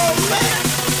 goddamn, oh man.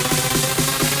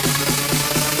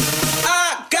 I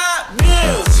got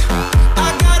bills, I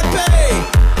gotta pay.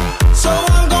 So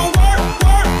I'm gonna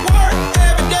work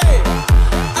every day.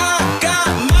 I got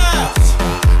mouths,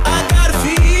 I gotta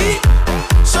feed.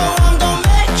 So I'm gonna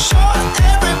make sure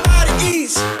everybody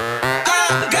eats. I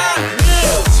got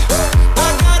bills, I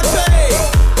gotta pay.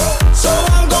 So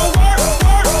I'm gonna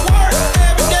work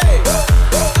every day.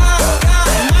 I got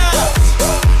mouths,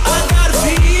 I gotta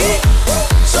feed.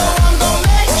 So I'm gonna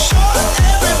make sure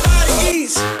everybody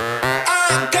eats.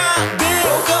 I got bills.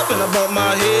 Woke up and I bumped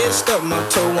my head, stubbed my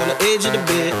toe on the edge of the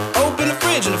bed. Open the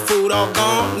fridge and the food all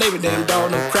gone. Neighbor damn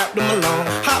dog done crapped them along.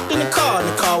 Hopped in the car and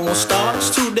the car won't start. It's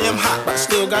too damn hot, but I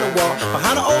still gotta walk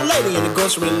behind an old lady in the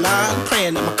grocery line,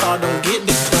 praying that my car don't get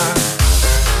declined.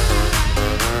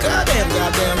 Goddamn,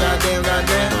 goddamn, goddamn,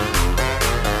 goddamn.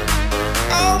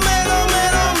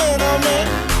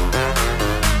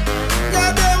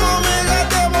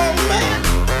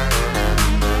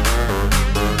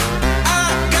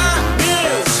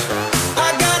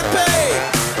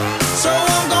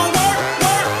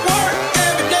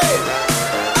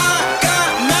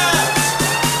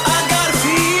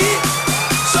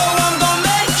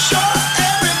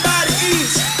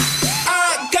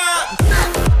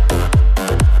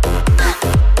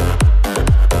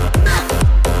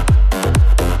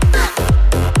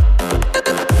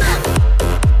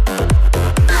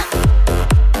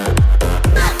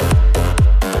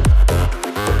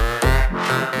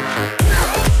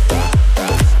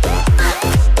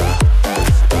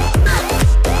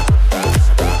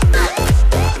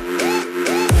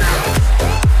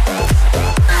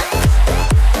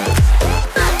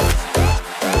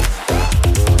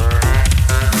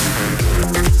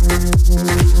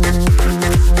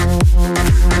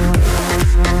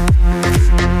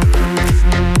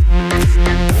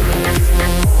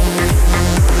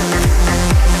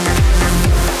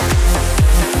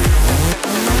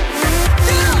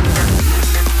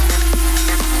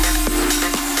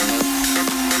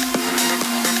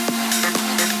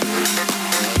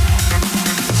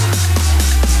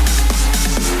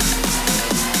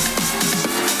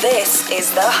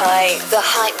 The Hype. The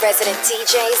Hype resident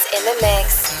DJs in the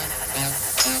mix.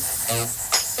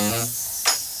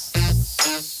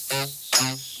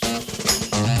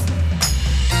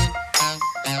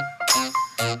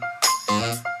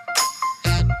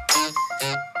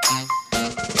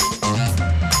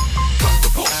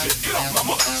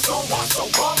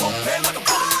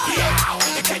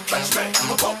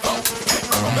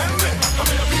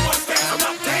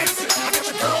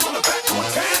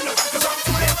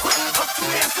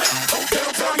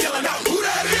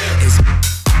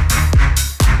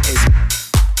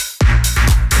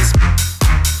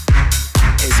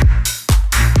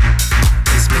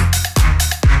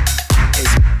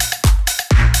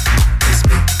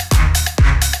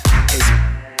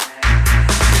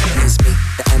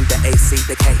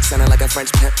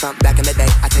 French pimp from back in the day.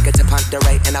 I take her to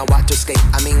Ponderay and I watch her skate.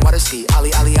 I mean water ski,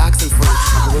 ollie oxen free.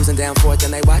 I'm cruising down Fourth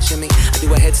and they watching me. I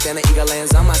do a headstand and eagle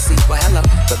lands on my seat. Well hello,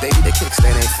 but baby the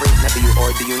kickstand ain't free. Now do you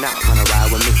or do you not wanna ride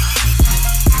with me?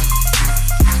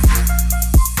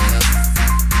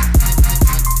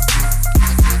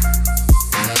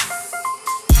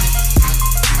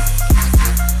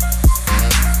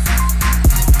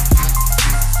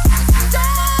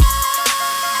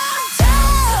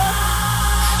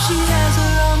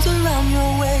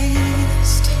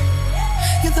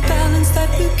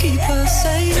 Keep her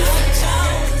safe.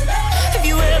 Have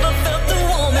you ever felt the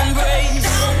warm embrace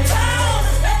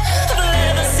of a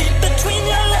leather seat between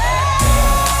your legs?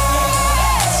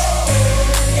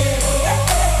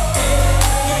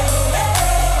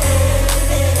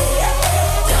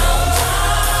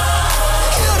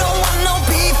 You don't want no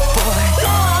beef, boy.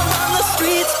 Don't run the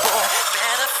streets, boy.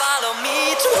 Better follow me,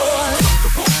 Troy.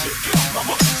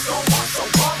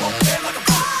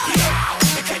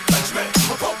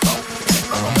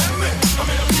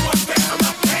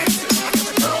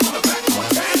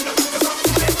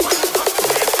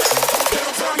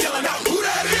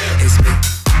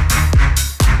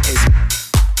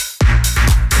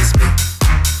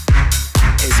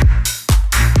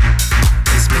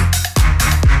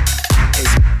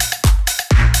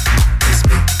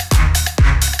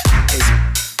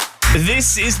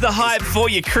 This is the Hype for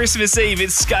your Christmas Eve.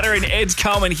 It's Scudder and Ed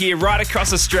Coleman here right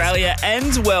across Australia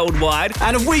and worldwide.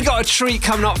 And have we got a treat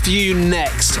coming up for you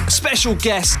next? Special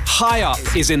guest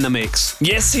HIGHUP is in the mix.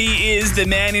 Yes, he is the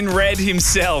man in red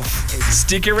himself.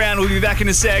 Stick around, we'll be back in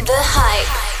a sec. The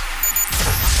Hype.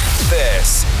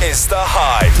 This is The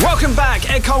Hype. Welcome back,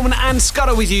 Ed Coleman and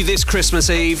Scudder with you this Christmas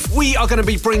Eve. We are going to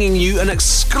be bringing you an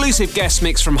exclusive guest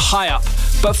mix from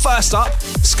HIGHUP. But first up,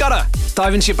 Scudder,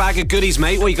 dive into your bag of goodies,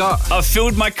 mate. What you got? I've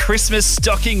filled my Christmas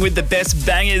stocking with the best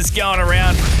bangers going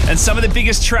around and some of the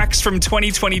biggest tracks from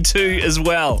 2022 as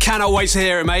well. Cannot wait to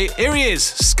hear it, mate. Here he is,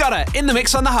 Scudder, in the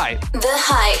mix on The Hype. The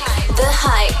Hype. The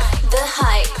Hype. The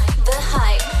Hype. The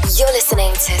Hype. You're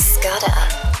listening to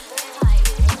Scudder.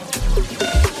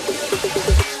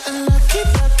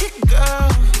 Girl,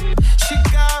 she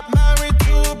got married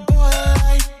to a boy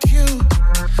like you.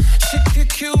 She'd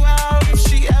kick you out if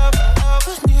she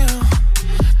ever knew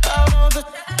about all the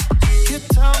you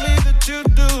tell me that you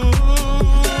do.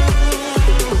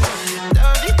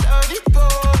 Dirty, dirty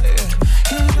boy.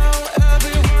 You know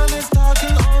everyone is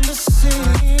talking on the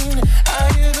scene. I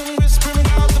hear them whispering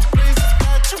about the places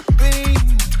that you've been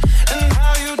and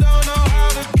how you don't know how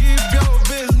to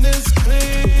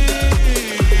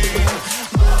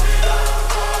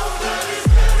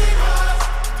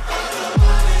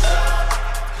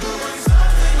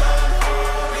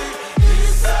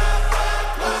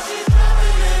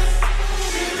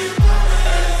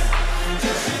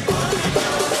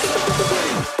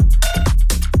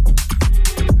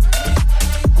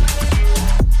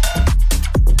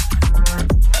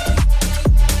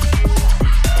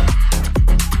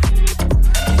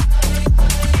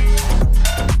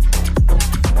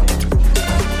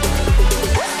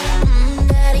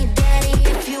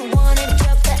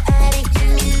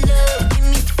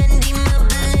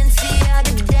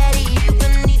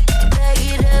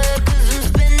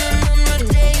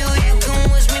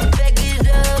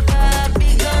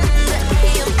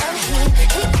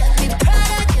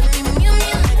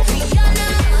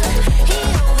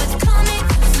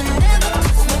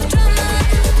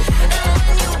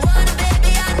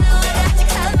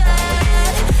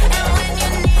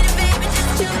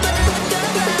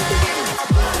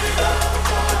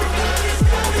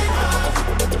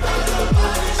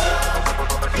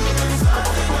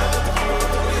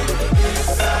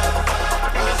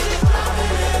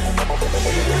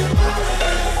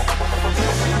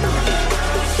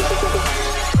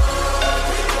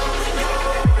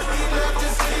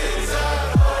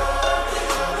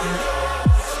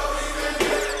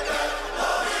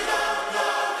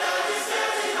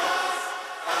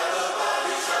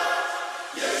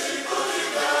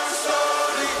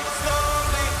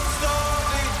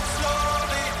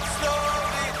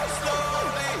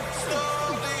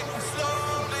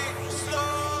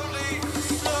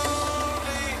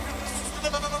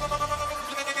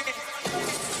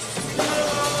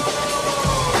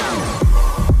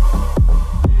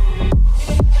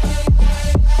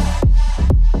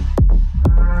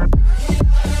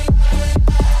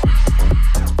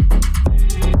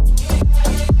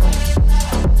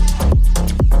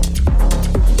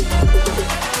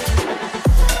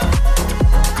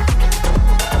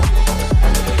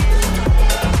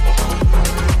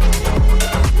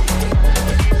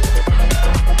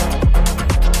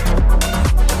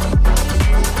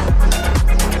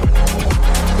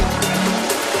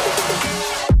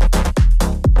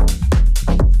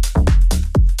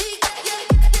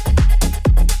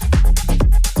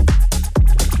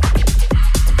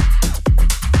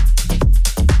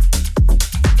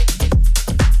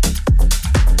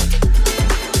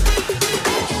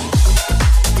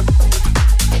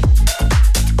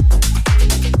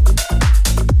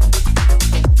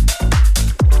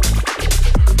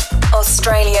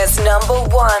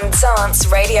Dance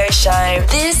Radio Show.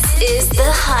 This is The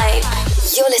Hype.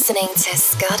 You're listening to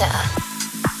Scudder.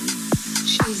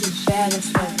 She's the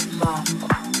baddest of them all.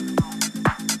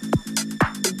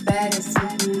 The baddest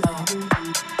of them all.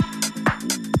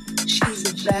 She's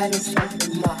the baddest of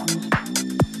them all.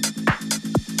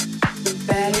 The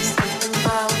baddest of them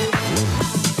all.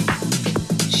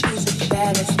 She's the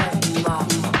baddest of them all.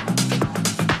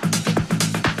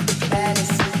 The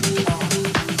baddest of them all.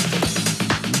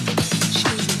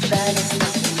 She's the baddest of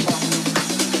them all.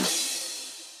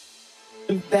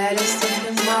 The baddest of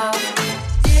them all.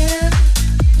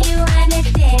 You wanna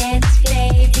dance,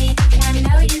 baby? I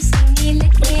know you see me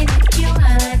looking at you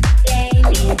on,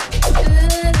 baby.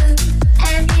 Ooh,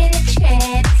 I'm in a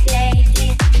trance lately.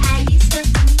 I need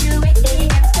something to wake me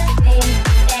up, something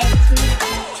sexy.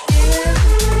 Ooh,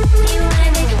 you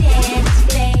wanna dance,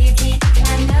 baby?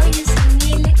 I know you see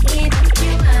me looking at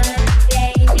you on,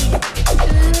 baby.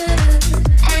 Ooh,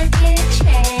 I'm in a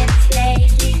trance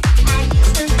lately. I need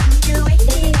something to wake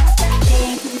me up,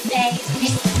 something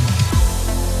sexy.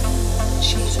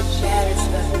 She's the baddest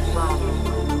of them all.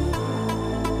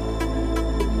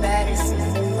 The baddest of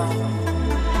them all.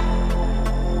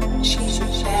 She's the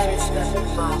baddest of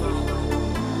them all.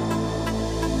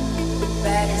 The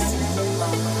baddest of them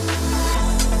all.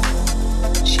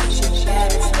 She's the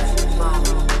baddest of them all.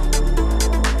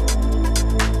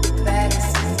 The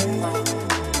baddest of them all.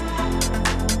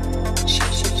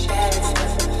 She's the baddest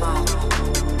of them all.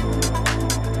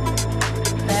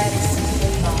 The baddest of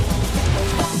them all.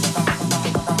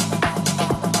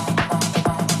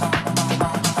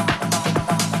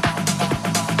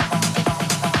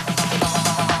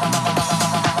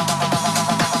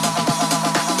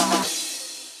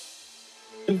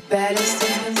 The baddest of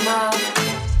them all.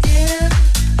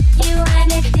 You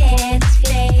wanna dance,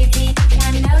 baby? I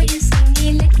know you see me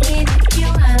looking at you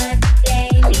on,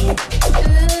 baby.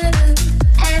 Ooh,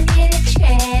 I'm in a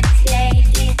trance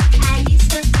lately. I need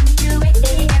something to wake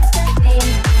me up, something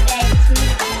sexy.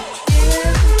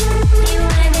 Ooh, you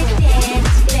wanna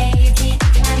dance, baby?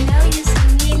 I know you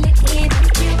see me looking at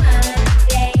you on,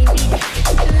 baby.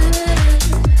 Ooh,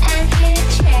 I'm in a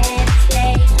trance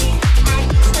lately. I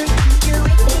need something to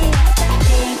wake me up,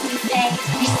 something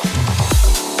sexy.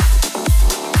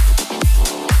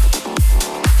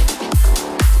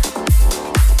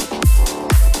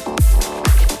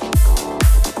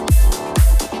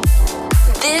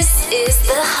 This is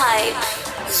The Hype.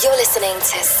 You're listening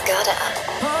to Scudder.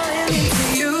 Falling into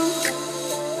you,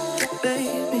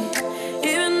 baby.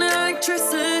 Even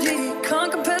electricity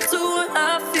can't compare to what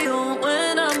I feel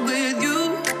when I'm with you.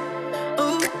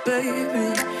 Oh, baby.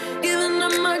 Giving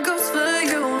up my ghost for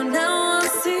you. Now I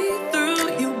see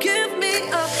through. You give me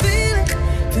a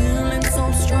feeling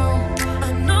so strong.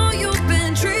 I know you've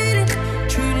been treating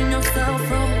yourself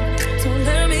wrong. So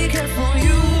let me care for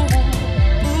you.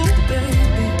 Ooh,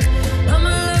 baby. I'ma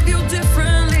love you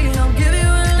differently. I'll give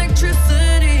you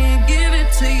electricity, give it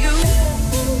to you.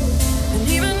 And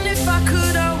even if I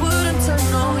could, I wouldn't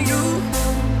turn on you.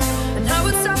 And I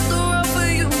would stop the world for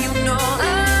you. You know I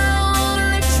wanna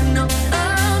let you know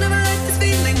I'll never let this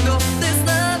feeling go. This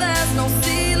love has no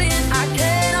ceiling. I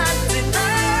cannot deny.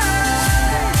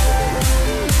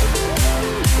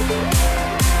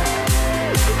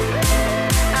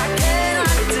 I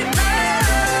cannot deny.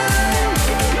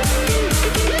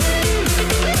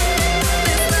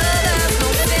 This love has no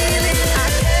ceiling. I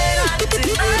cannot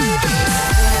deny.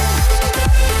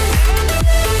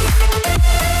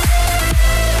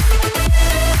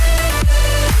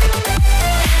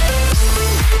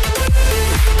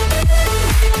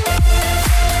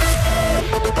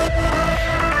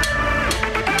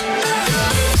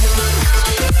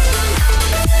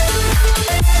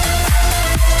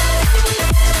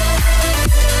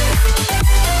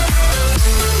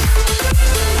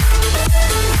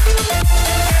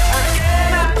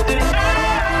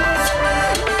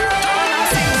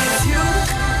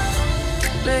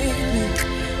 Baby,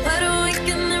 wide awake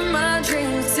and in my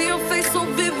dreams, see your face so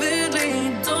vividly.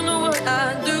 Don't know what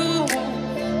I do.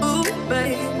 Ooh,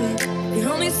 baby, you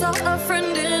only saw a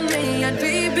friend in me. I'd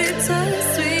be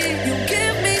bittersweet. You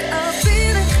give me a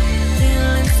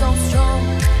feeling so strong.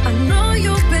 I know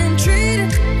you've been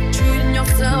treating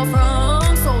yourself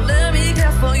wrong. So let me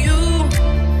care for you.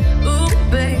 Ooh,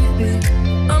 baby,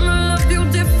 I'ma love you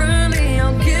differently.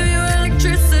 I'll give you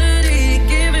electricity,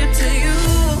 give it to you.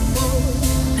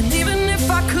 And even if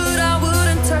I could, I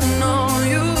wouldn't turn on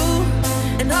you.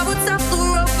 And I would stop the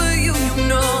world for you. You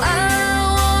know I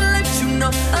wanna let you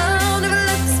know I'll never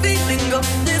let this feeling go.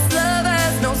 This love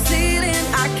has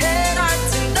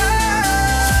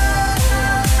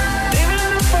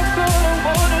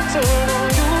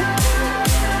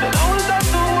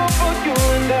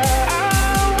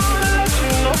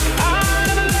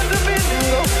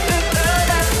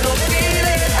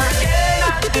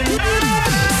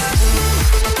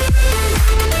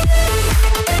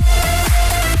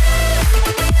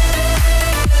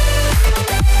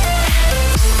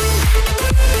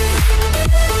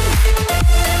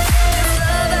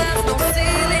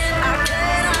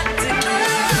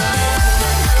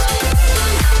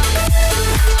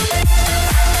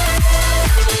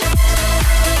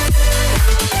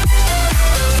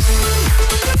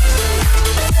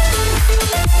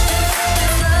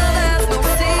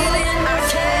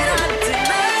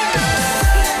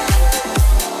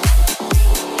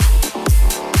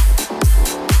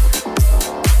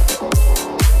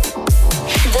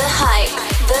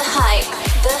The hype,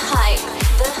 the hype,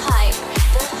 the hype,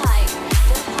 the hype,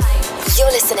 the hype.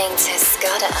 You're listening to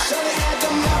Scudder.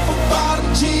 Bottom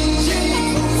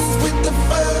jeans with the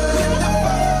fur.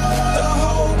 The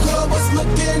whole club was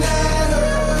looking at her.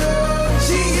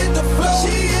 She hit the floor,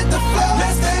 she hit the floor.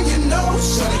 Next thing you know,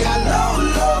 shorty got low,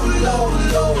 low, low,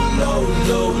 low, low,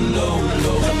 low, low,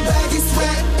 low. The baggy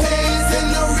sweatpants and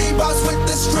the Reeboks with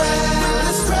the strap.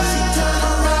 She turned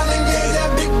around and gave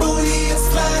that big booty a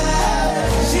slap.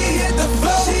 She hit the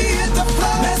floor, she hit the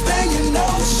floor. Next thing you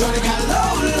know, shorty got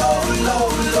low, low, low,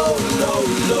 low, low,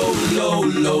 low, low,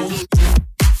 low.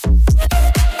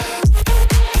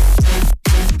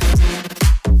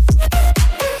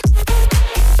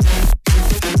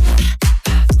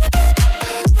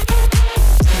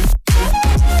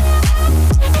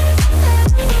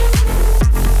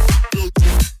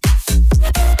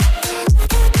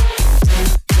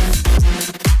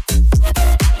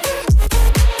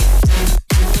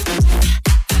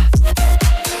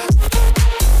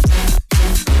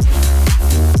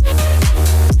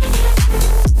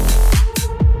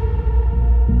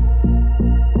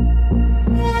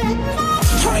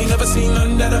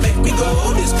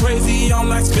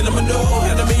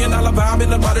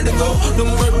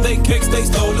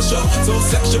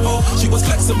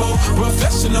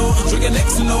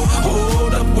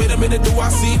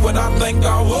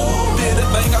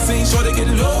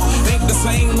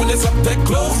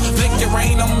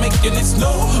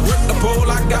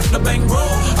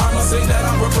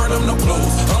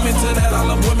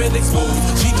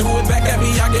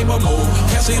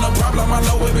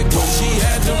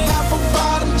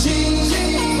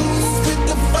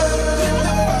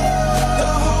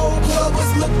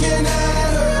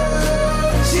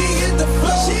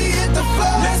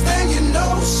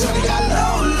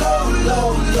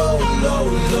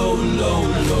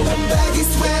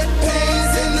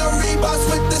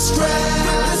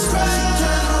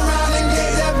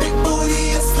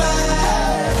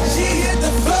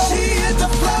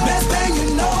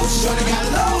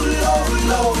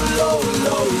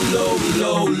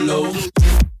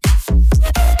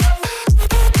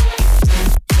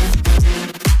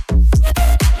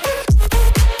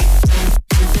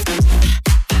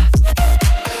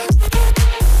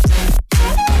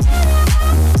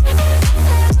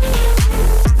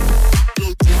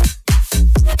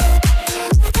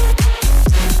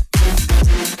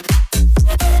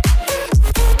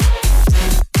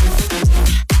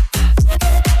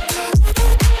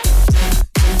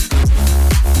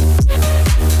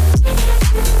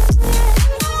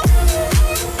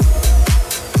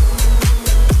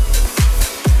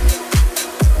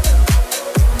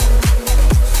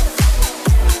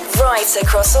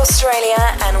 Across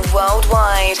Australia and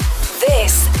worldwide,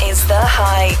 this is The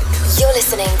Hype. You're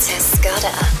listening to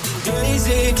Scudder. Days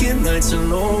aching, nights are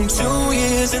long, 2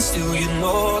 years and still you're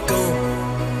not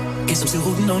gone. Guess I'm still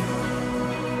holding on.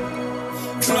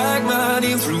 Drag my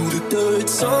name through the dirt,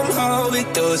 somehow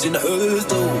it doesn't hurt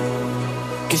though.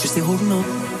 Guess you're still holding on.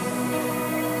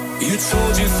 You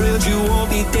told your friends you won't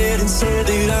be dead and said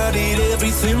that I did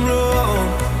everything wrong,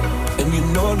 and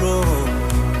you're not wrong.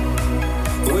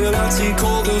 Well, I take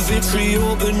all the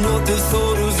vitriol, but not the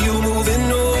thought of you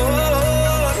moving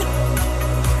on.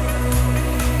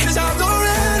 'Cause I'm not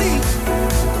ready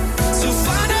to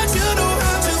find out you know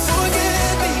how to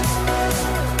forget me.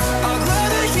 I'd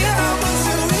rather hear how much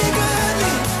you regret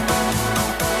me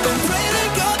and pray to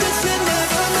God that you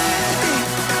never let me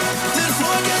than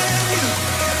forget you.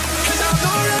 'Cause I'm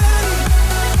not ready.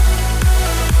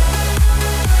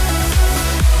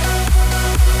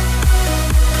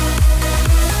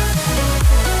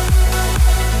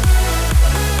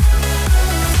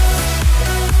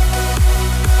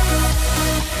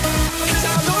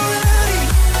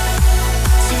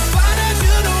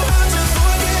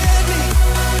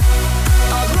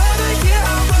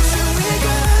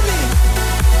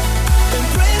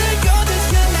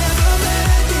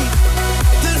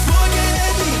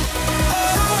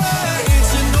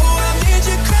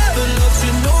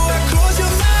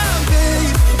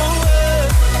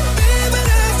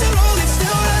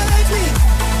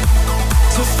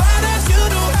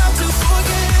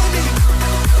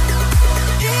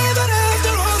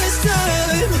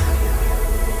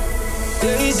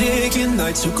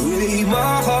 Nights are grey,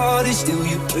 my heart is still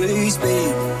your place,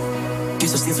 babe.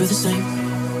 Guess I still feel the same.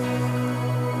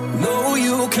 No,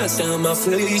 you can't stand my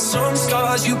face. Some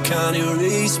scars you can't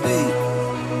erase, babe.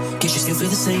 Guess you still feel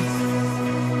the same.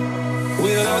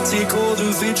 Well, I'll take all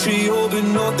the vitriol, but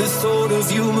not the thought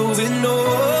of you moving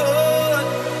on.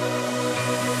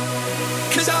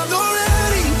 'Cause I'm not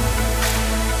ready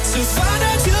to find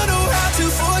out you know how to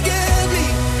forget me.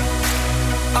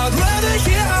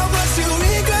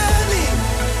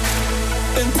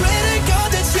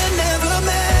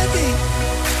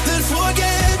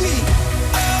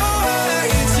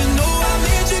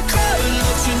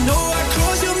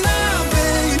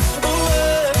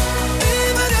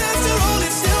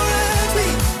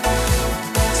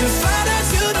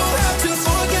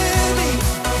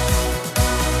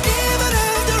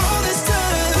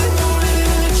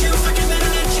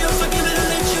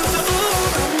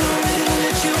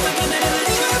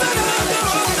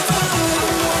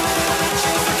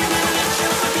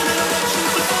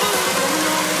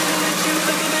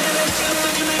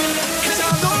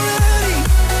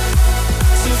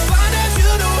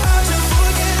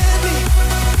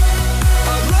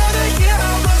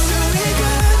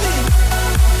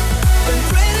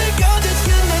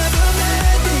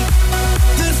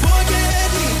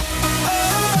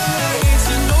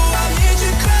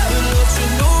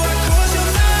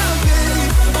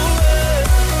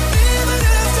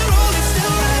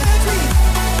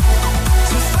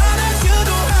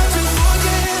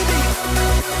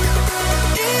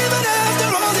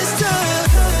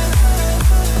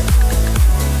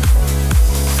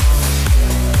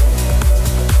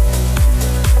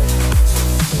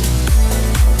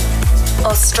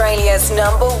 Australia's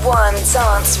 #1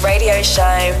 dance radio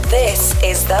show. This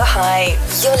is The Hype.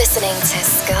 You're listening to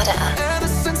Scudder. Ever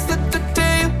since the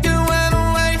day you went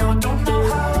away, I don't know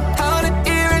how to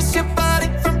erase your body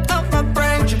from out my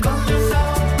brain.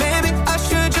 Maybe I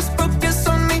should just focus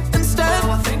on me instead.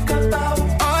 All I think about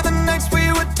are the nights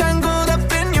we were tangled up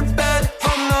in your bed.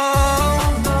 Oh no,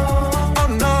 oh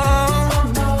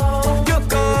no, you're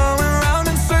going round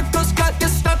in circles, got you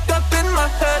stuck up in my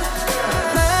head.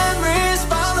 Memories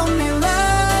follow me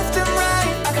left and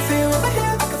right. I can feel over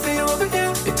here, I can feel over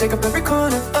here. You take up every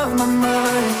corner of my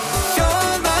mind. Your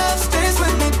love stays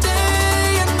with me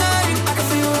day and night. I can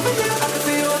feel over here, I can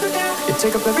feel over here. You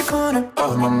take up every corner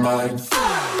of my mind.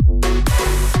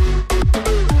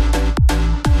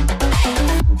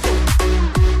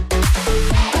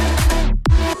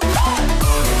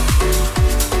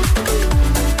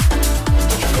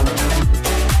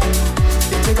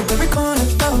 You take up every corner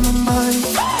of my mind.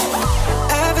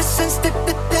 Ever since the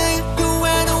day you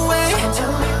went away,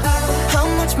 how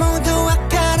much more do I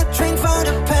gotta drink for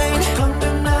the pain?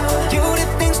 You did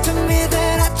things to me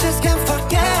that I just can't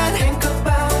forget.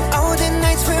 All the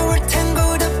nights we were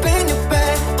tangled up in your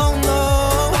bed. Oh no,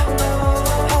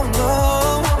 oh no,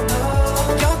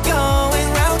 you're going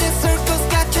round in circles,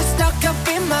 got you stuck up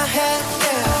in my head.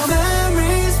 Yeah.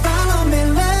 Memories follow me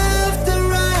left and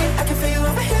right. I can feel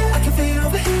over here, I can feel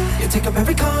over here. You take up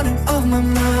every corner of my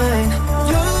mind.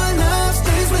 Your love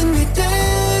stays with me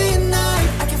day and night.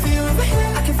 I can feel over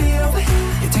here, I can feel over here.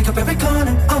 You take up every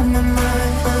corner of my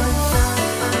mind.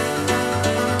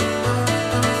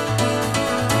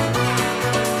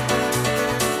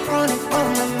 Corner of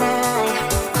my mind.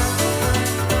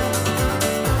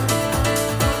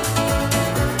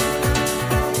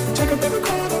 Take up every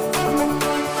corner of my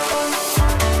mind.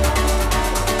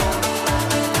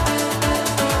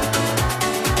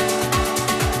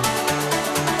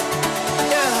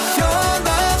 Your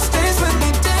love stays with me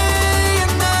day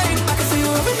and night. I can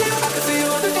feel over here, I can feel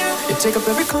over here. You take up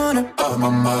every corner of my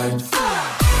mind.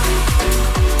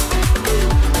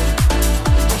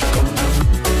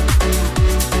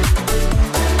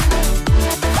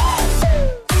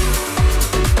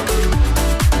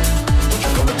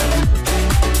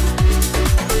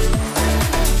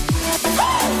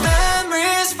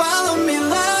 Memories follow me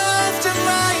left and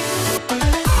right.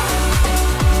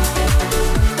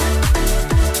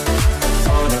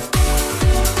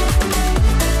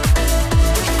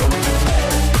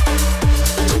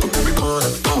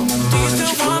 Do you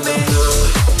still want me?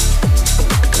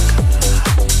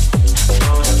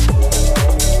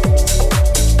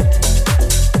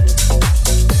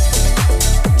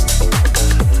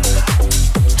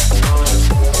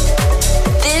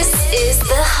 This is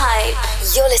The Hype.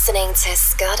 You're listening to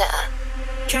Scudder.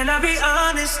 Can I be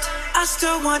honest? I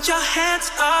still want your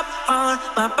hands up on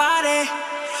my body.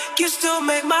 You still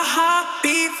make my heart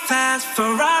beat fast.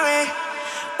 Ferrari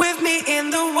with me in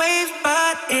the wave,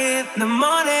 but in the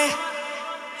morning.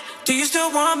 Do you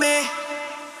still want me?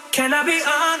 Can I be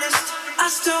honest? I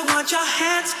still want your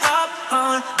hands up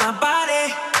on my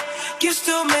body. You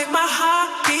still make my heart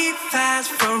beat fast.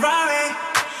 Ferrari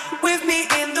with me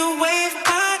in the wave,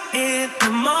 but in the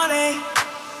morning.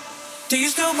 Do you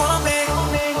still want me?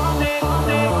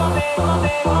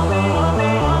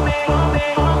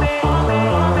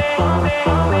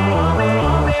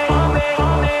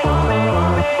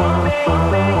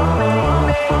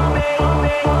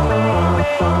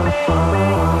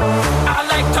 I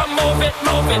like to move it,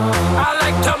 move it. I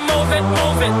like to move it,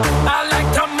 move it. I like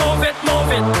to move it,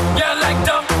 move it. You like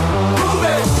to move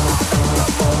it.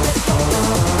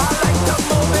 I like to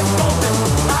move it, move it.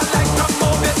 I like to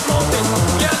move it, move it.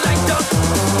 You like to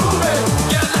move it.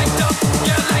 You like to,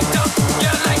 you like to,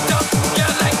 you like to, you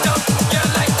like to, you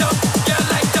like to, you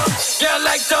like to, you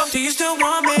like to. Do you still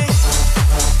want me?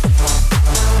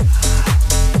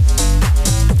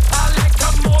 I like to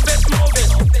move it, move it.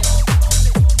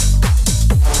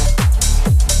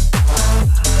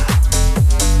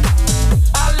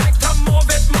 I like to move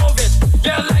it, move it.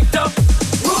 You like to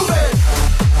move it.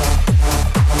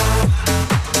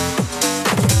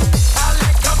 I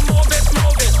like to move it,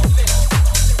 move it.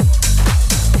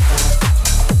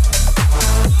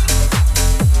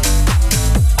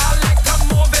 I like to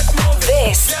move it, move it.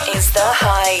 This is The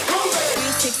Hype.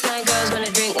 369 girls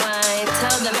wanna drink wine.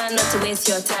 Tell the man not to waste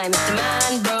your time. If the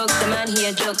man broke, the man he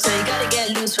a joke. So you gotta get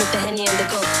loose with the Henny and the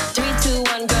Coke. 3, 2,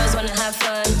 1, girls wanna have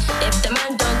fun. If the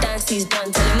man don't dance, he's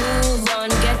done. Tell him move on,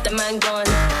 get the man gone.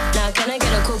 Now can I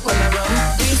get a Coke with my rum?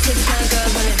 369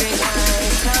 girls wanna drink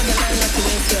wine. Tell the man not to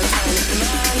waste your time. If the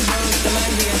man broke, the man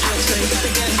he a joke. So you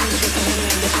gotta get loose with the Henny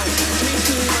and the Coke. 3,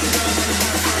 2, 1, girls wanna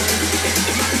have fun. If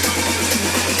the man don't dance,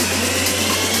 he's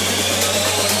done.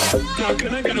 Now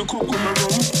can I get a coke with my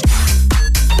rum?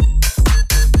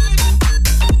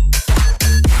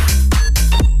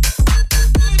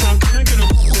 Now can I get a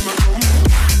coke with my rum?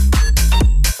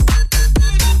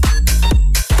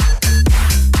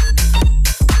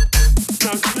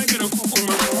 Now can I get a coke with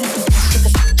my rum?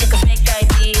 Took a fake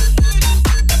ID.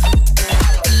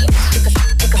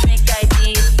 Took a fake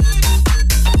ID.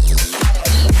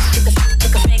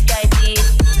 Took a fake ID.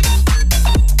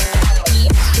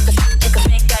 Took a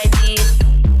fake ID.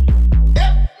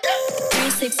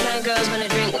 369 girls wanna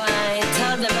drink wine.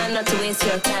 Tell the man not to waste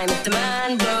your time. If the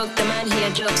man broke, the man he a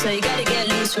joke. So you gotta get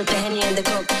loose with the Henny and the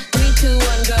Coke. 3, 2,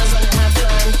 1 girls wanna have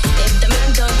fun. If the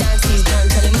man don't dance, he's done.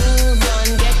 Tell him move on,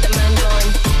 get the man gone.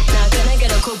 Now can I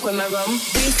get a Coke with my rum?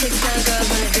 369 girls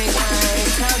wanna drink wine.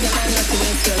 Tell the man not to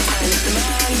waste your time. If the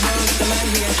man broke, the man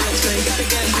he a joke. So you gotta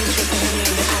get loose with the Henny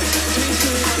and the Coke. 3, 2,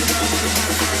 1 girls wanna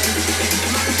have fun. If the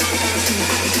man don't dance, he's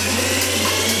done. Tell him move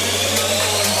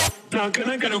on. Now can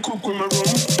I get a coke with my rum?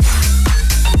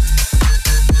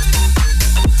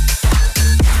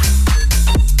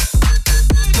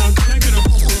 Now can I get a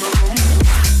coke with my rum?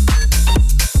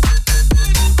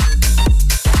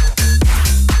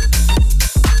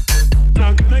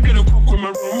 Now can I get a coke with my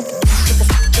rum?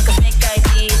 Took a fake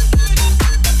ID.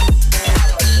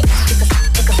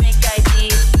 Took a fake ID.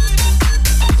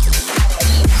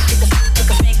 Took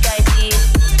a fake ID.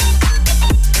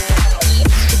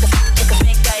 Took a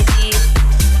fake ID.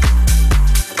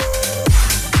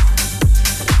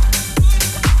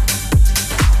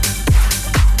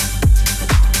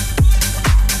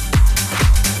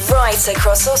 Right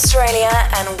across Australia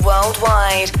and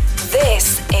worldwide,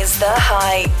 this is The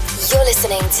Hype. You're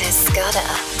listening to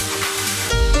Scudder.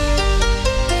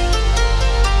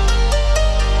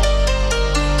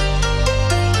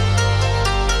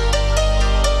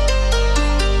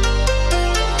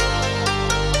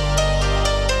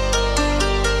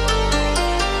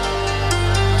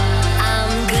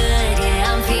 I'm good,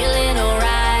 yeah, I'm feeling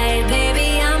alright.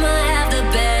 Baby, I'ma have the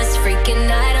best freaking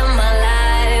night of my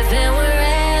life. And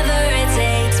wherever it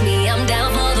takes me, I'm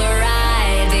down for the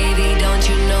ride. Baby, don't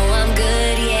you know I'm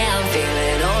good, yeah, I'm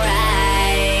feeling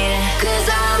alright.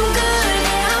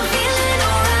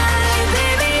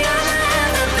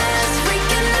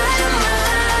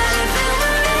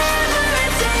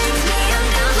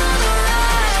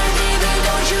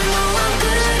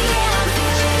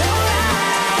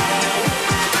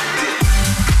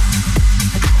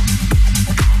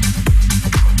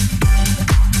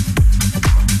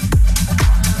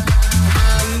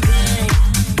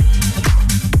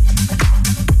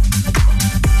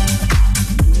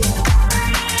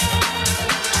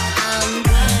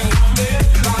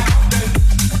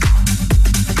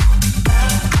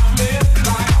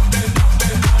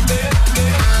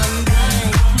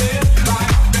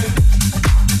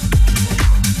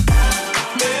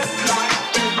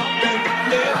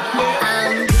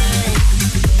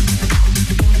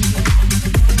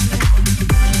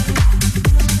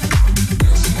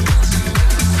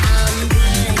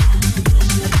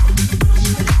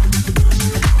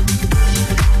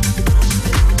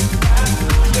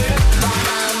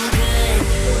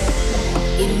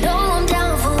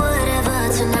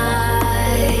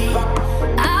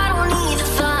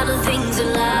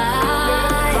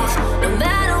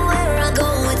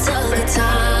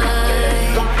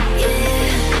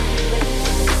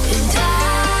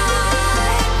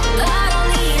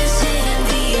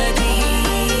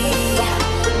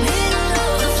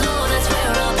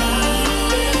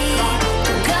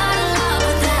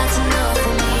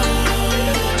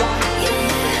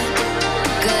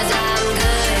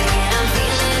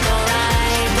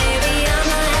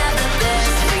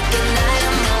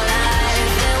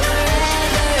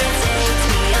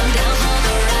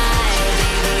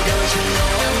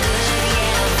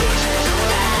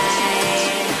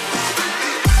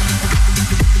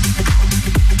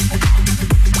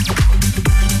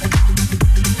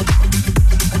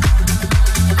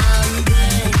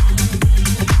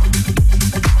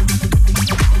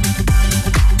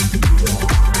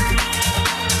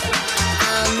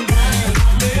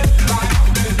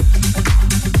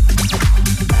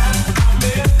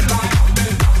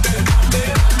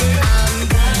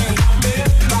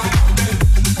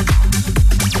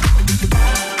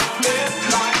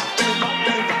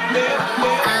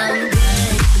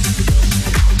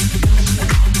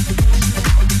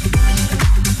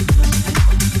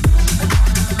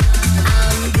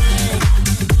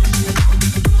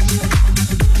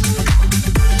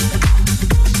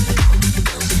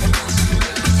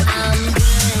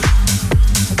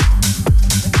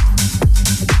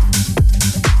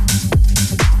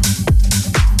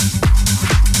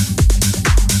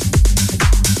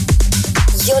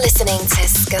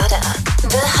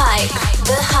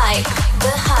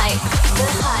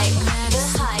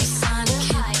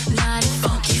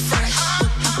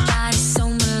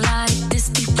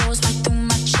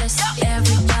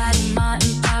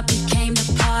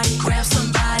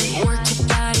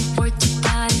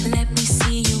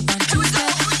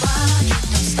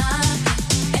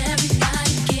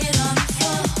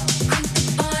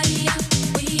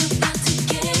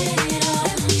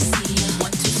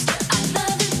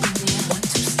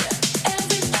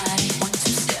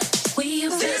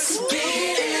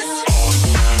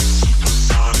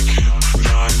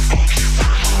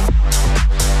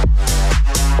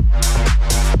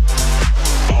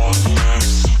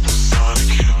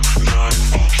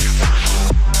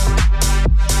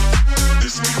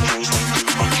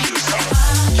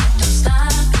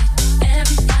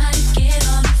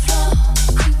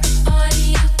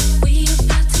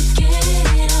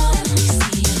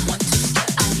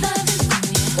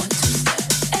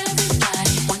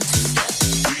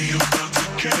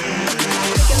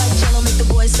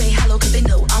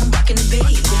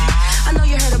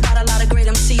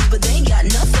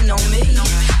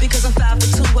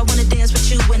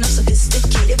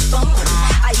 fun.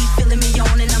 I eat feeling me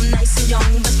on and I'm nice and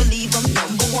young. Best believe I'm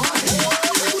number one.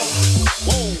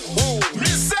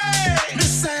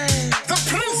 The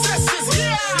princess is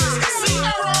here. See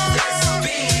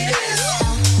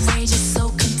Outrageous, so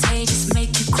contagious,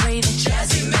 make you crave it.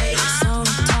 Jazzy made so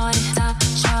retarded, top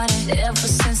charted. Ever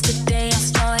since the day I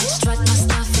started, strut my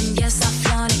stuff and yes I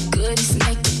flaunt it. Goodies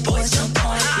make the boys jump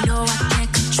on it. You know I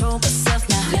can't control myself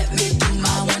now. Let me do my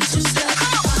 1-2 step.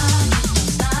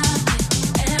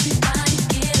 Everybody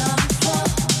get on the floor,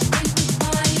 break the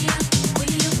party up. We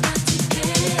about to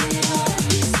get it on. Let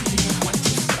me see it.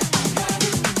 1-2 step.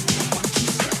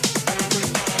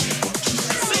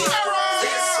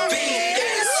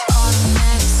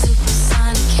 Automatic,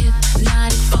 supersonic,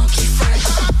 hypnotic, funky, fresh.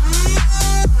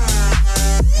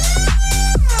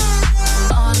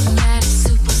 Automatic,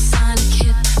 supersonic,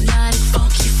 hypnotic,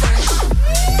 funky, fresh.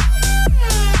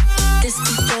 This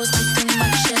beat goes right through my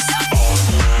chest.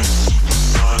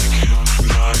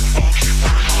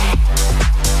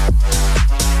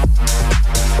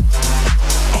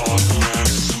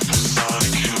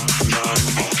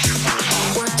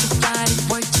 Work your body,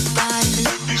 work your body.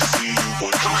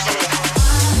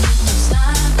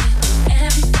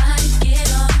 Everybody get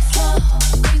on the floor,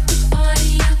 break the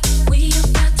party up. We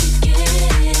about to get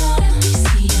it on. Let me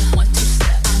see ya. 1-2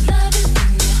 step. I love it when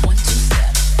you 1-2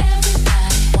 step.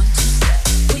 Everybody 1-2 step.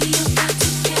 We about to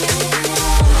get it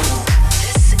on.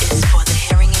 This is for the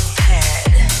hearing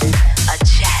impaired. A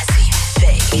Jazzy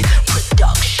Faye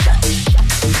production.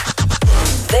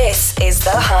 This is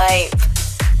The Hype.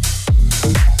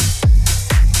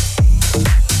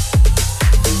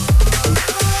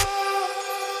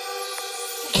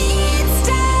 It's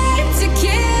time to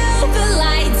kill the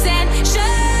lights and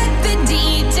shut the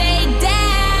DJ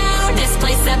down. This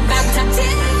place about to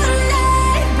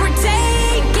tonight. We're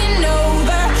taking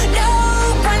over. No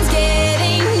one's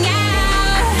getting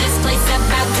out. This place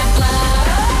about to blow.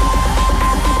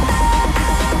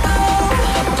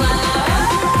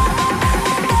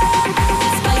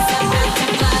 This place about to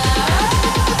blow.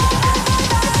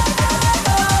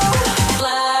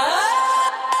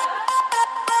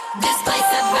 This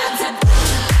place about to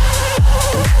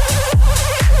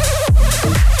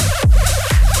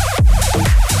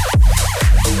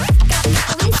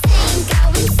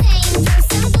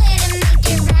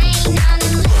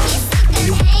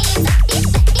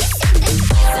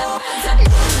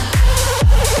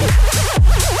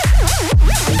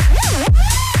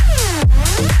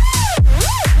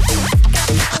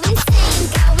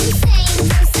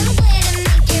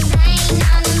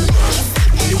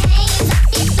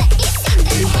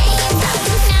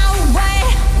Now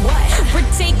what?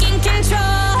 We're taking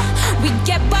control. We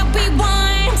get what we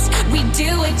want. We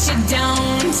do what you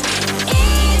don't.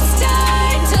 It's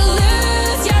time to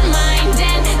lose your mind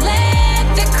and let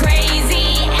the crazy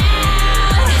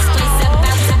out. This place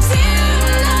about to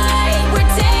tonight.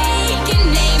 We're taking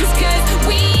names 'cause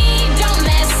we don't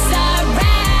mess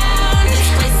around. This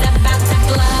place about to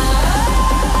blow.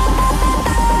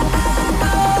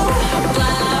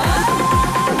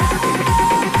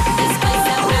 This place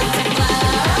about to blow.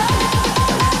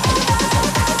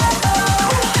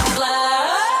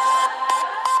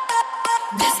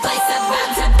 This place about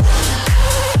to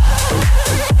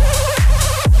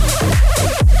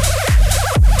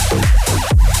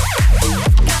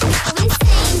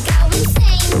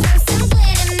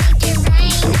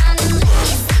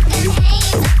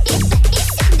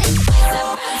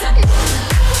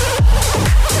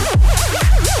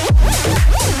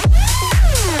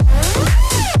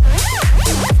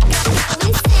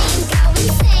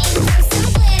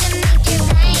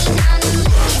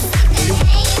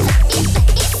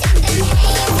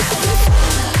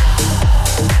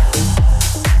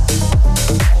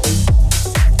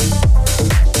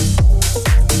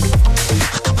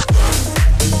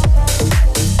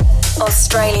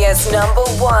Australia's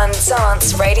 #1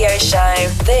 dance radio show.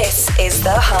 This is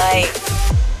The Hype.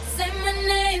 say my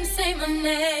name, say my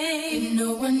name.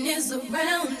 No one is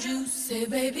around you. Say,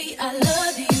 baby, I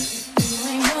love you. You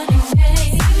ain't running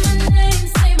game. Say my name,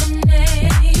 say my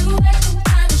name. You acting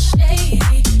kinda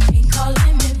shady. Ain't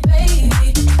calling me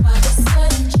baby. Why the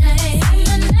sudden change? Say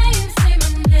my name, say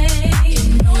my name.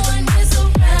 No one is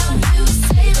around you.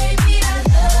 Say, baby, I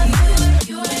love you.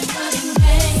 You ain't running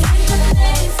game. Say my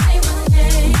name, say my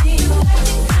name. You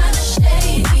acting kinda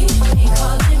shady. Ain't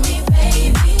calling me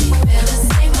baby. Better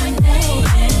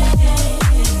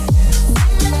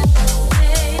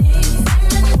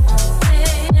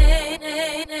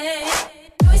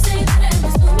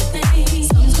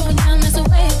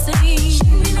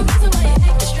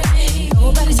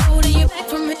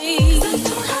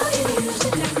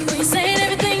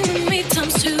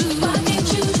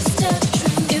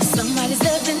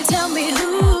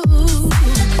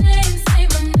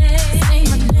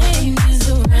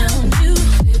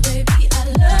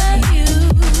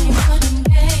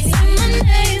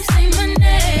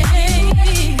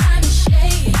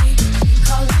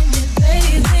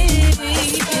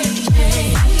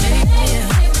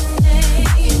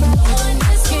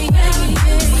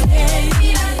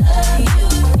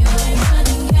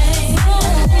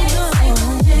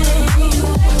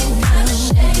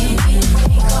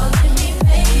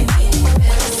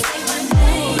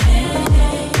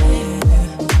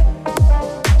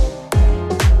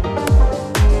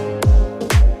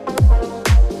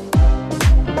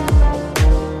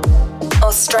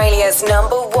Australia's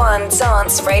 #1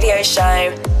 dance radio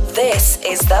show. This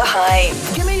is The Hype.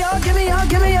 Give me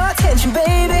your attention,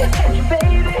 baby.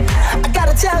 I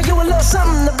gotta tell you a little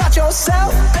something about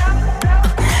yourself.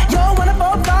 You're one of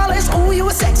our ballers, ooh, you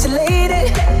a sexy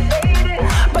lady.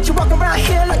 But you walk around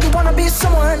here like you wanna be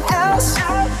someone else.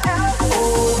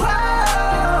 Ooh,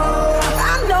 wow.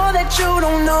 I know that you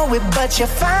don't know it, but you're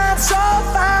fine, so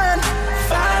fine.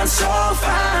 Fine, so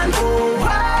fine. Ooh,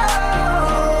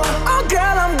 wow. Oh,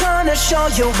 girl, I'm gonna show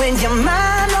you when you're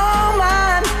mine, oh,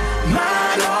 mine.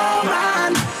 Mine, oh,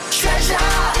 mine. Treasure.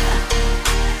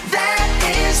 That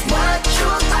is what you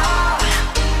are.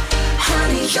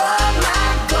 Honey, you're my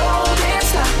golden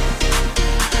star.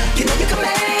 You know you can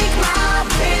make my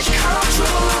wish come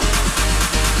true.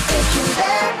 If you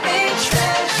let me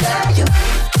treasure you.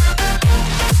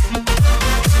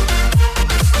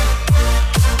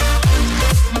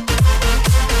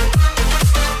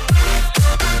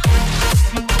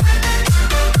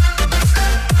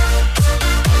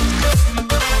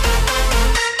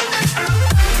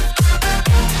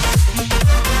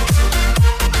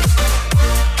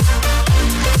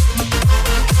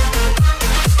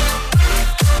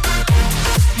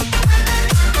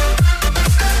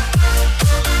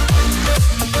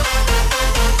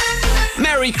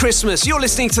 Merry Christmas. You're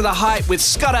listening to The Hype with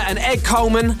Scudder and Ed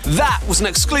Coleman. That was an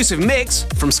exclusive mix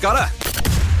from Scudder.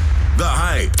 The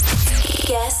Hype.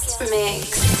 Guest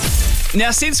mix.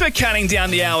 Now, since we're counting down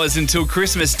the hours until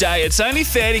Christmas Day, it's only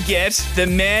fair to get the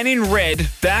man in red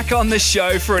back on the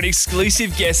show for an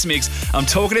exclusive guest mix. I'm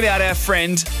talking about our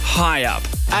friend HIGHUP.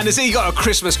 And has he got a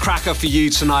Christmas cracker for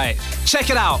you tonight? Check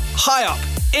it out. HIGHUP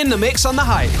in the mix on The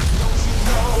Hype.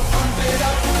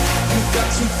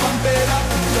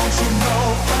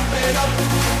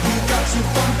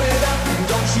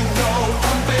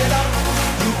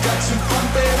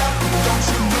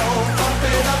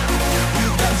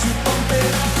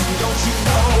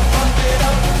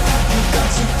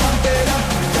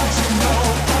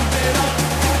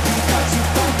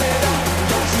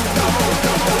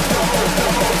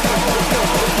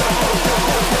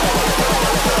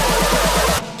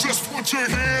 Just put your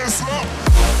hands up.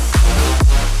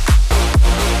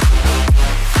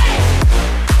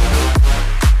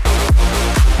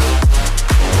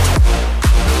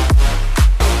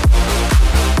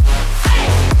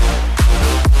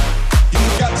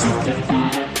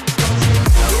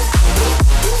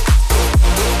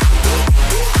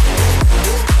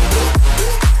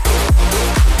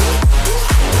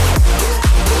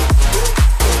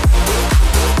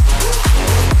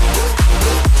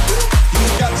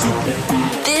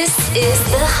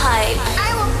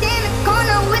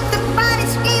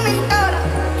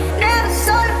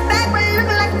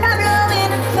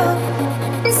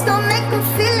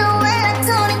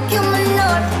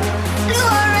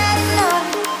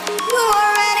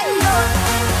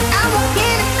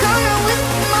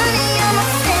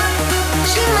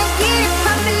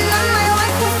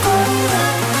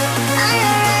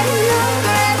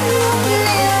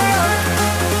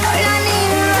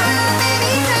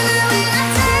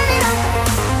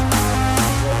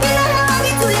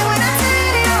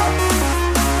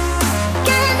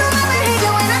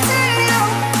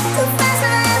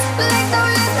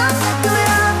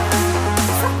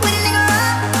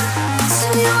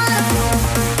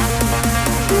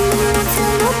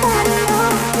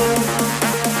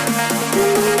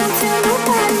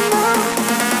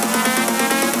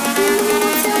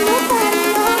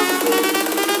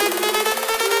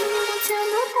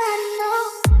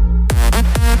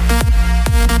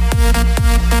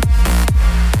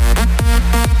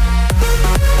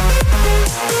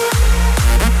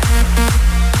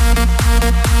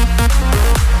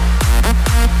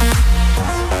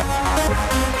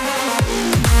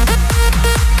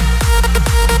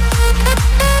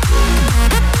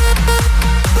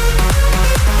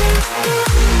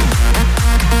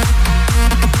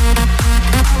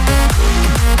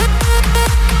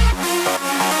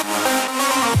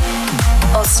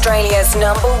 Australia's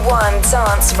 #1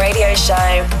 dance radio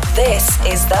show. This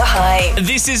is The Hype.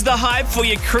 This is The Hype for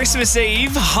your Christmas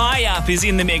Eve. HIGHUP is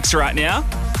in the mix right now.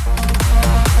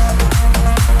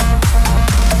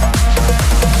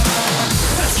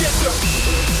 Let's get through.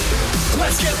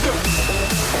 Let's get through.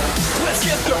 Let's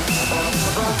get through.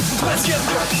 Let's get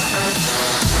through.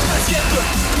 Let's get through.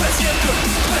 Let's get through.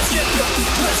 Let's get through.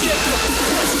 Let's get through.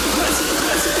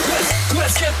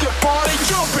 Let's get the party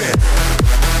jumping.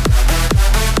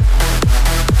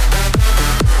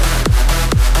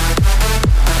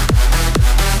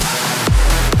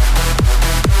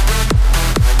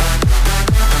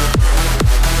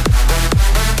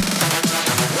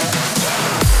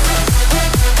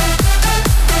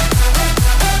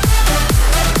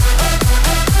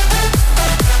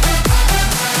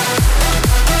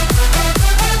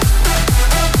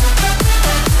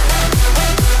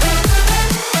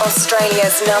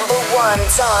 Australia's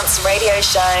 #1 dance radio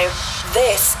show.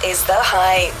 This is The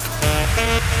Hype.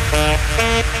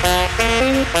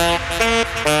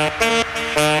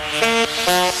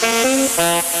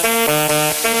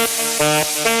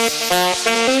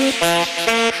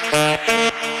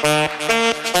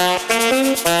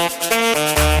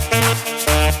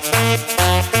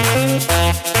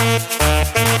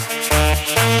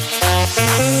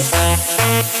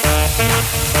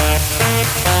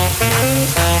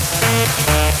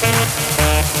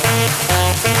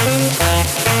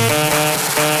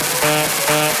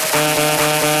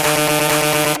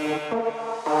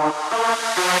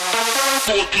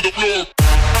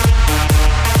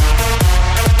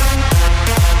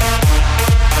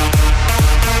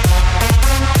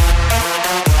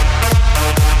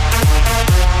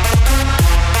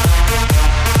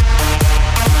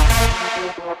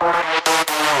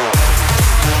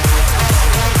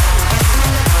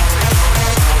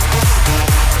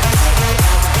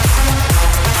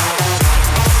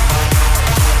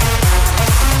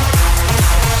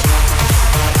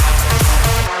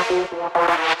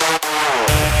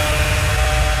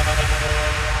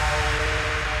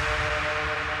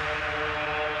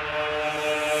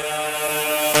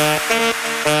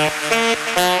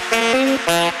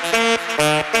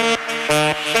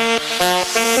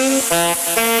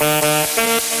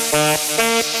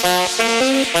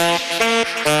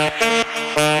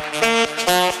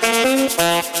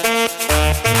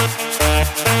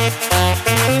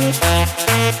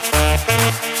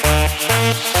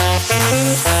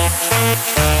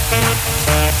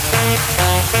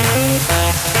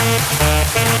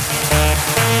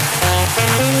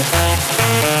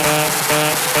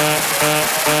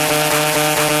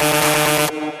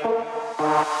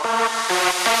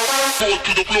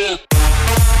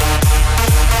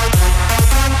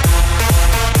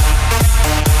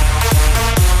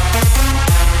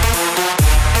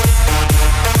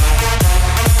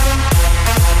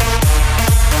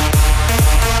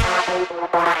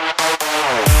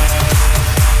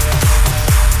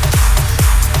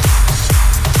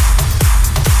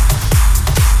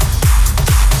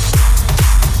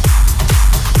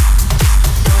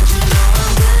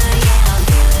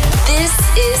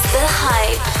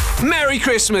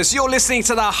 Christmas. You're listening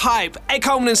to The Hype. Ed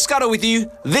Coleman and Scudder with you.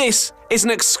 This is an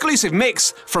exclusive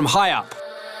mix from HIGHUP.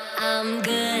 I'm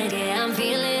good, yeah, I'm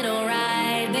feeling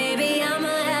alright. Baby, I'ma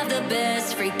have the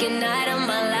best freaking night of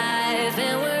my life.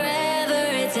 And wherever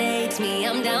it takes me,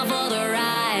 I'm down for the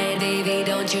ride. Baby,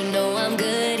 don't you know I'm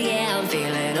good, yeah, I'm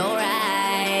feeling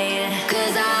alright.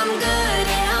 'Cause I'm good,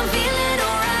 yeah, I'm feeling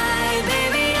alright.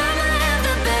 Baby, I'ma have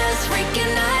the best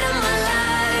freaking night of my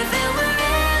life. And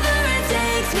wherever it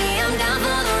takes me, I'm down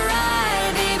for the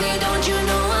ride. Baby, don't you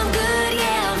know I'm good,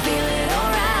 yeah, I'm feeling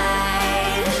alright.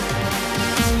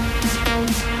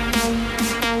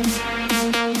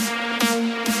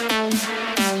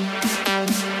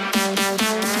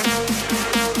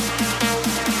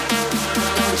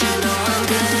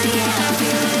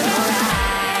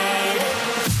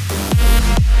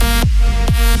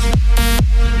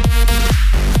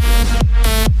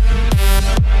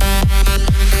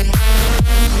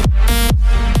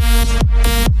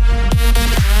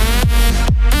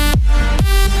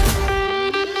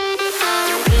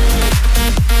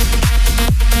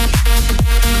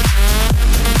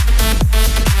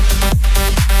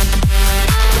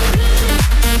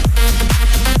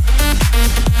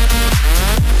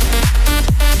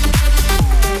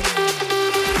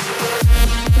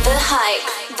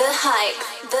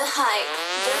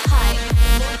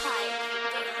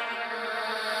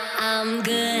 I'm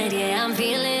good, yeah, I'm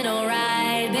feeling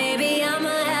alright. Baby,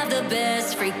 I'ma have the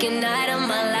best freaking night of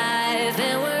my life.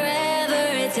 And wherever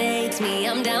it takes me,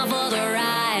 I'm down for the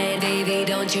ride. Baby,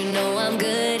 don't you know I'm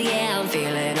good, yeah, I'm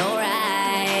feeling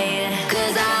alright.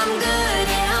 'Cause I'm good,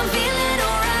 yeah, I'm feeling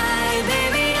alright.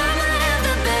 Baby, I'ma have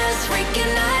the best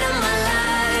freaking night of my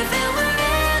life. And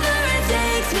wherever it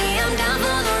takes me, I'm down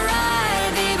for the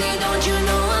ride. Baby, don't you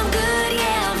know I'm good,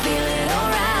 yeah, I'm feeling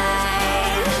alright.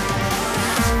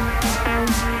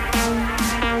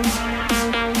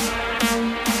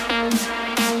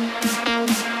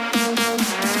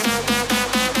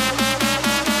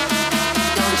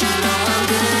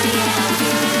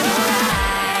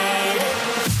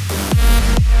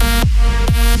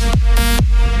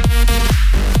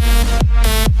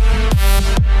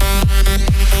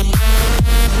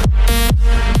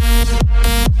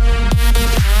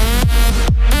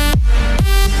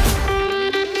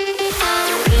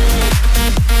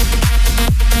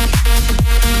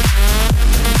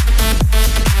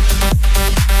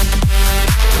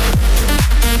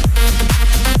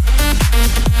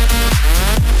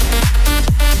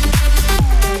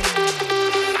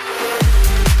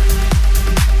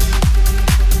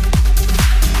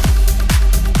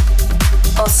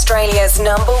 Australia's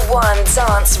 #1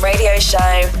 dance radio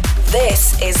show.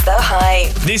 This is The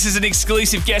Hype. This is an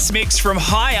exclusive guest mix from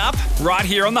HIGHUP right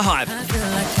here on The Hype.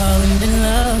 Falling in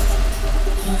love.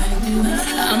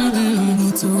 I'm in the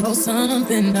mood to roll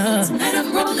something up. Tonight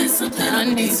I'm rolling something. I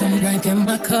need some drink in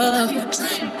my cup.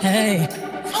 Hey,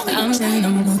 I'm in the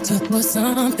mood to pour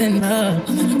something up.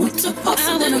 I'm in the mood to pour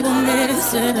something up. I wanna go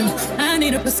missing. I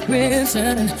need a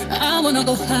prescription. I wanna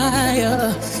go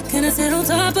higher. Can I sit on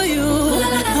top of you?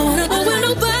 I wanna go where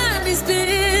nobody's been.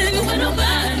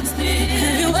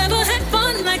 Have you ever had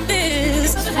fun like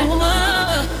this? Oh,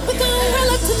 we're gonna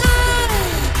roll up tonight.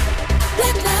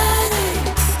 Black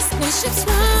lights, spaceships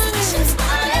flying.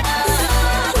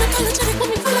 Unapologetic when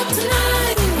we pull up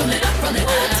tonight. Roll it up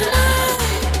tonight.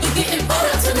 We're getting pulled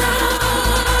up tonight.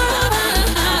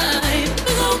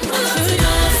 We gon' pull up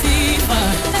tonight. See far,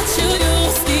 that's you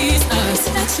see stars,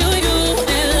 that's you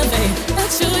elevate,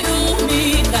 that's you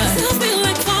meet us. Still feel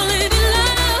like falling in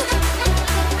love.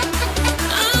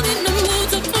 I'm in the mood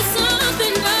to put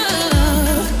something up.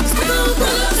 We gon'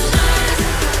 pull up tonight.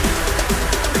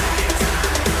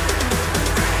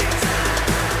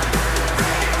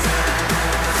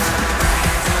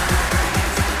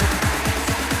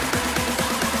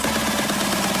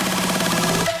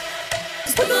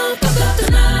 We gon' pull up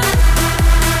tonight.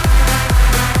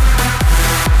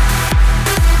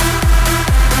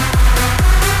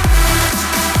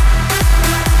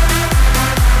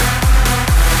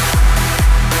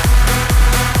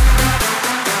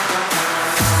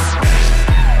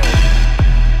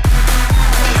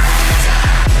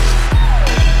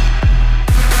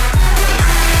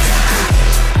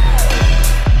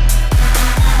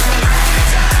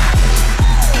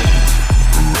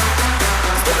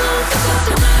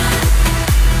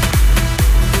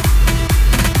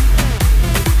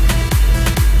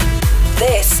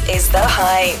 This is The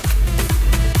Hype.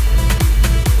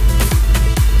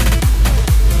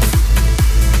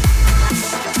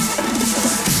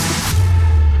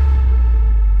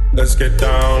 Let's get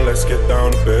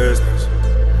down to business.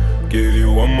 Give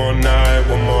you one more night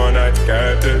to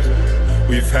get this.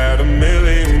 We've had a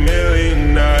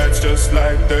million nights just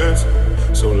like this.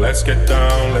 So let's get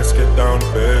down to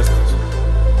business.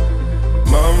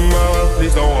 Mama,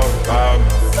 please don't worry about me.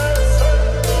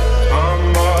 I'm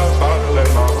about to let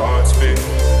my heart speak.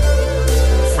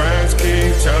 Friends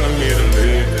keep telling me to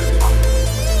leave it.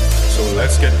 So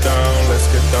let's get down to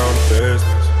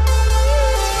business.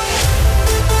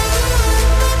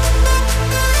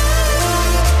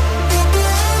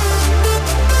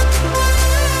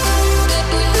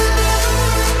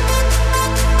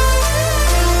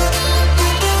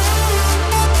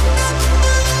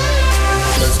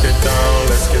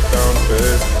 Let's get down to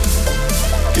business.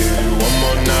 Give you one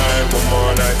more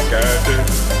night to get this.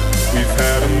 We've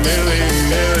had a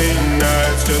million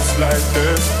nights just like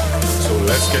this. So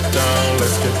let's get down to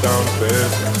business.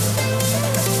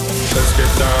 Let's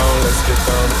get down to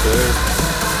business.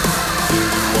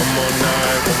 Give you one more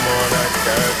night to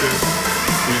get this.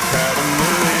 We've had a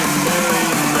million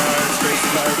nights just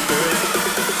like this.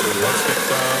 So let's get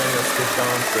down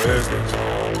to business.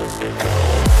 Let's get down.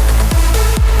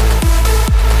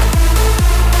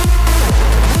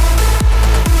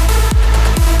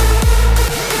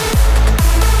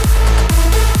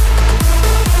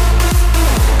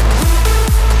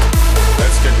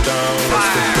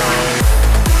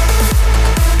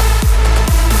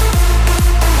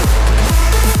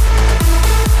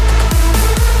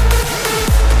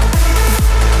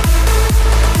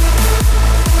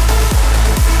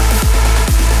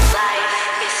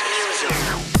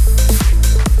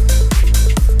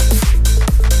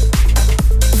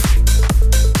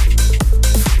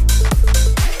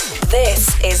 This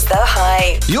is The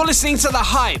Hype. You're listening to The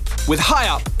Hype with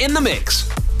HIGHUP in the mix.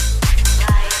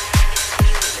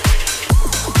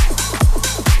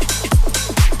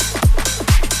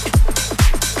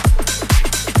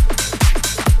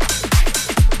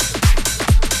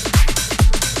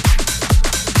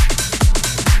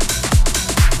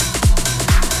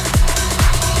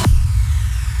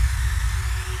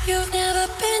 You've never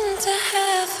been to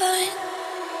heaven,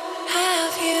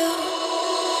 have you?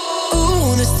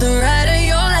 Ooh, this the ride of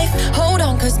your life. Hold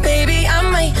on, cause baby, I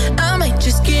might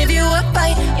just give you a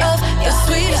bite.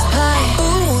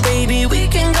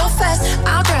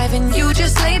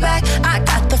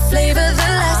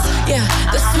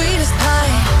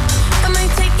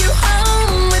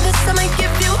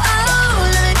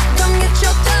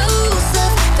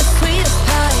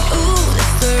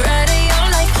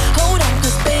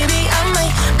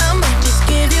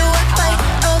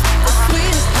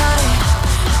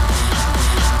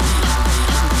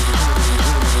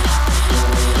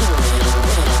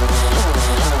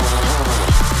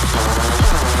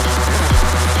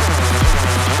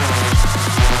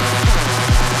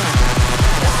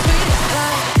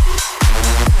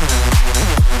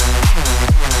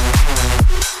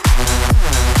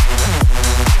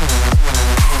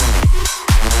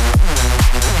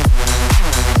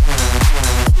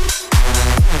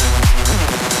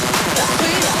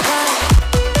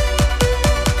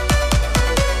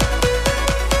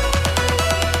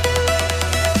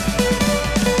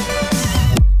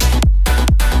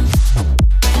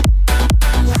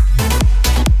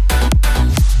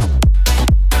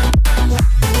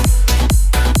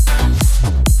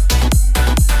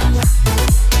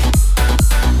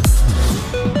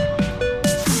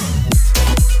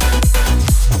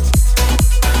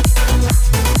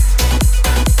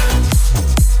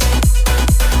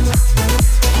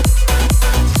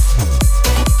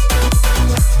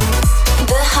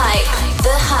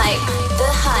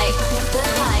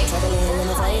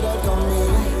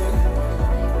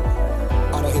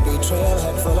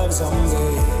 love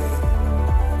someday.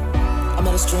 I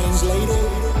met a strange lady,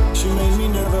 she made me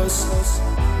nervous.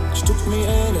 She took me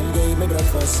in and gave me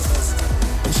breakfast.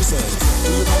 And she said,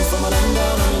 do you come from a land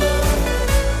down under?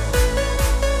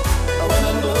 A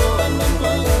women glow and men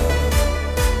plunder.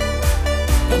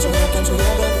 Can't you hear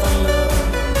the thunder?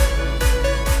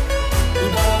 You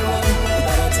better run, you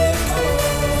better take cover.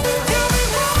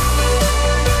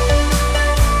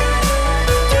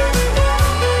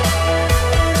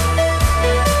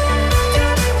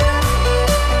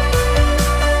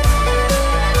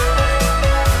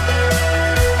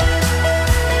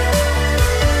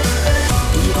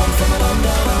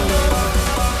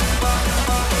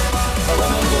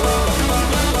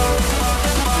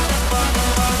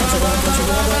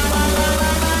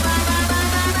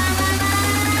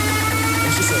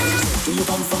 Do you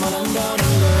come from a land down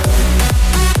under?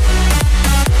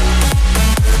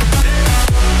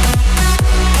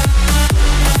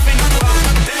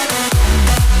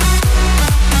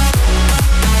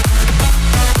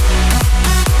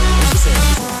 She said,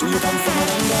 do you come from a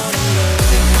land down under?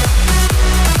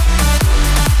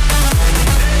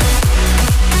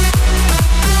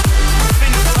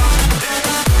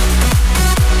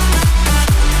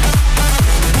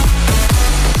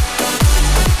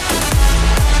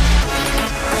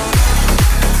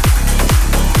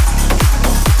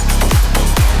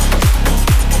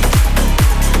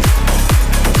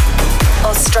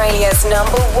 Australia's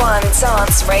 #1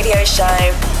 dance radio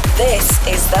show. This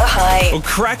is The Hype. Well,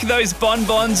 crack those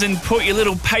bonbons and put your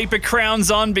little paper crowns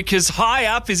on because High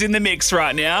Up is in the mix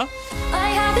right now. I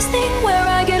have this thing where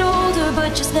I get older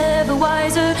but just never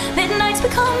wiser. Midnights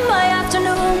become my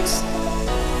afternoons.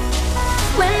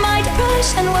 When my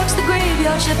depression works the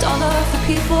graveyard shift, all of the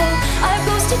people I've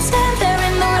ghosted stand there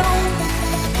in the room.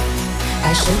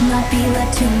 I should not be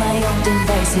left to my own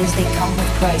devices. They come with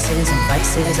prices and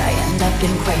vices. I end up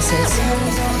in crisis.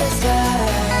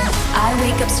 I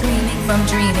wake up screaming from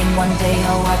dreaming. One day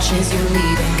I'll watch as you're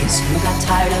leaving. Cause you got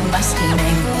tired of my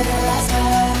scheming. For the last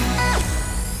time.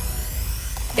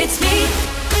 It's me,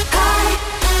 hi,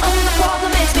 I'm the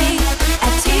problem, it's me.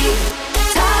 At tea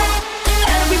time,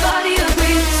 everybody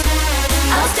agrees.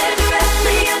 I'll stare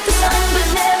directly at the sun, but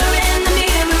never in the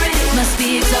mirror. It must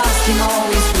be exhausting,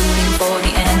 always rooting for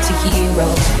the anti-hero.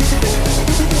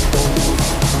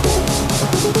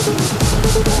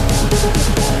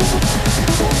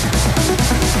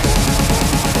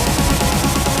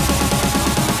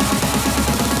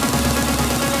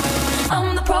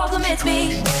 I'm the problem, it's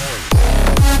me.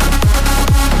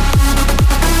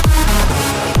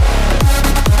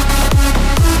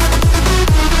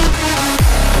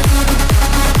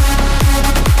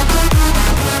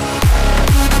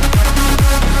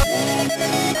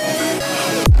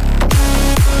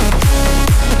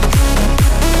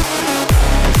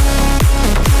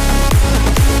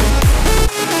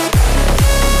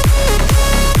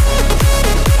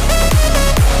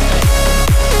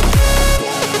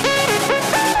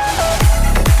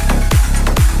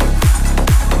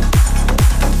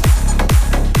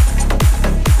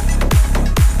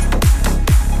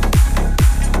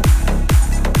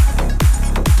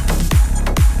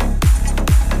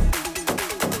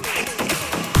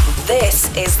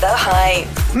 This is The Hype.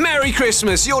 Merry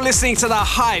Christmas, you're listening to The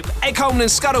Hype. Ed Coleman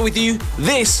and Scudder with you.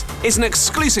 This is an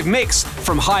exclusive mix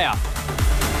from HIGHUP.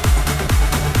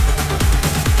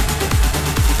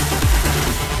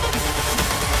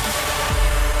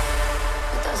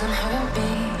 It doesn't hurt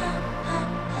me.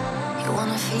 You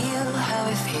wanna feel how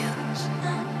it feels.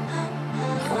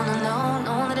 You wanna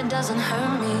know that it doesn't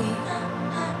hurt me.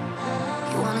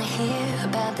 You wanna hear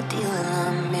about the deal that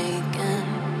I'm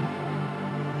making.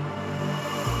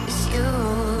 It's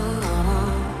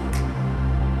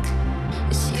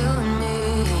you and me.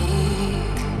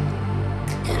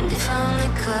 And if I only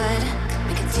could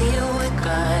make a deal with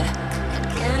God, I'd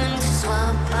get him to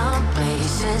swap our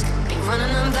places. Be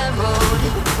running up that road,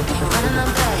 be running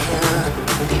up that hill,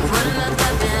 be running up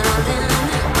that building.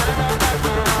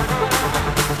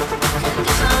 And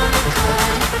if I only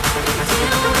could make a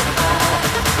deal with God,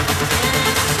 I'd get him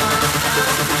to swap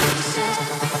our places.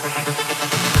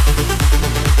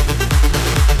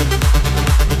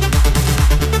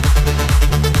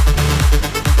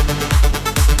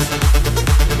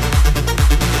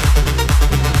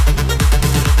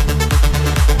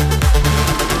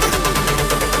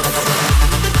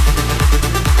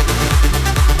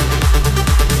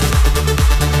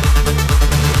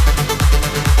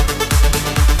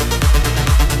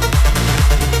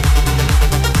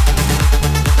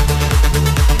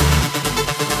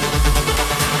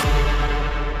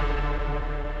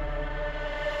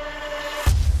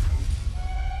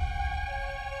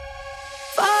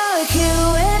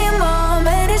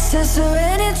 access to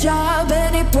any job,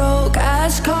 any broke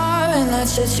ass car, and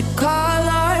that's just your call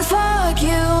art. Fuck you,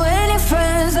 any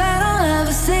friends that I'll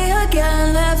never see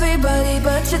again. Everybody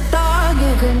but your dog,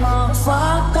 you can all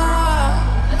fuck off.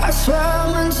 I swear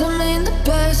I meant to mean the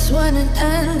best when it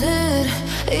ended.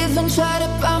 Even tried to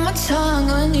bite my tongue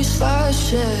when you started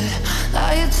shit.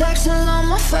 Now you're texting all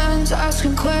my friends,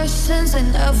 asking questions. They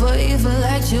never even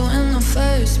liked you in the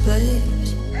first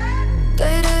place.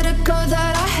 Dated a girl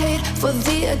that I hate for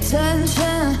the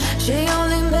attention. She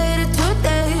only made it 2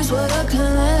 days, what a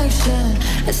connection.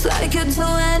 It's like you'd do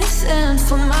anything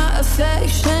for my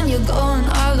affection. You're going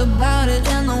all about it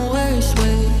in the worst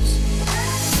ways.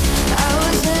 I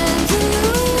was into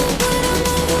you, but I'm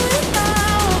over it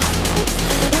now.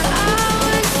 And I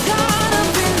was trying to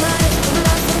be nice, but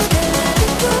nothing's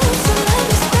getting through, so let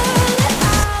me spell it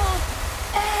out.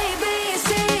 A, B, C,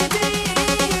 D,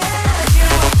 E, F, G.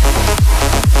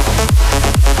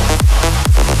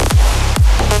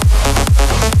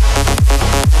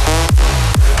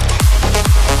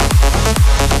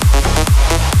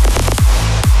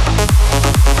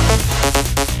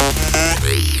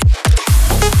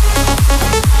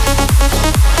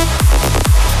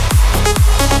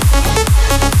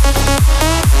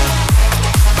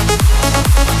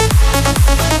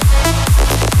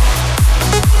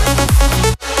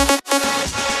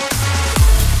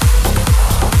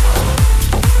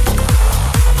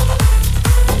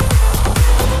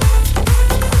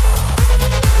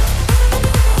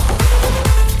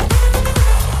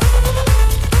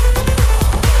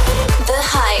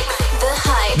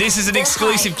 This is an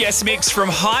exclusive guest mix from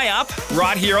HIGHUP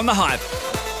right here on The Hype.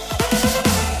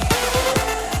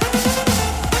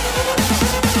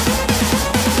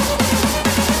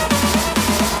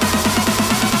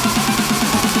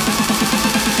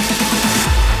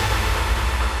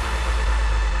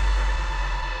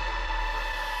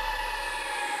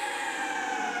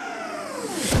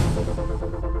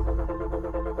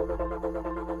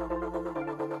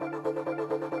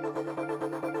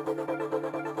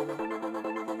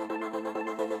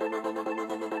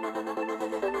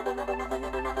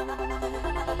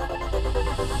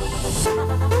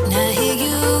 Now here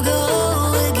you go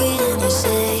again. You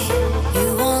say you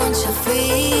want your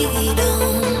freedom.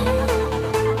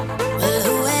 Well,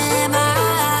 who am I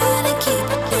to keep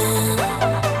it down?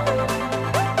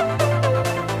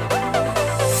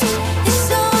 It's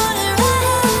only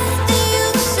right that you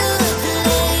should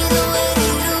play the way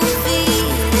you feel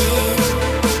it.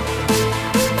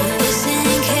 Listen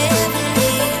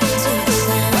carefully to the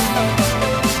sound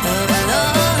of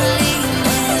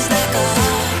loneliness like a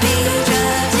heartbeat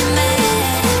drives you mad.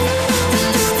 In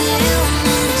the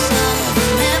stillness of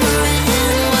remembering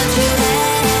what you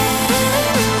had and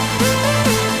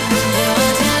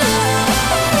what you loved and what you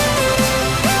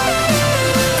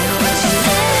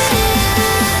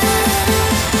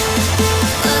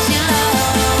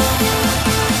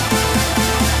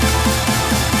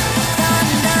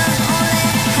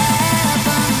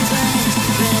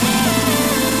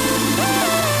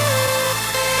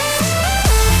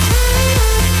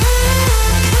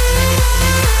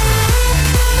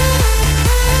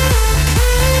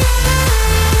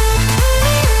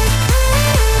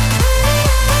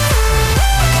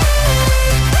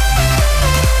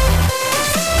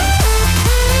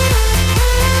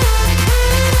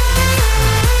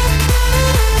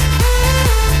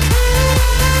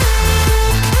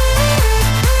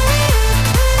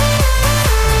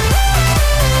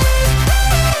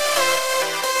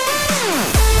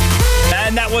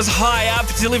And that was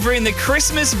HIGHUP delivering the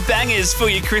Christmas bangers for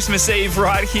your Christmas Eve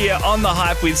right here on The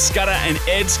Hype with Scudder and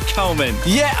Ed Coleman.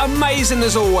 Yeah, amazing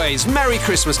as always. Merry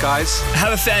Christmas, guys.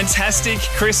 Have a fantastic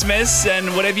Christmas,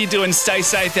 and whatever you're doing, stay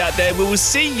safe out there. We will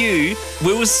see you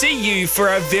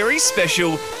for a very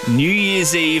special New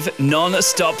Year's Eve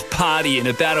non-stop party in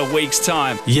about a week's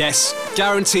time. Yes,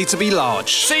 guaranteed to be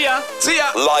large. See ya. See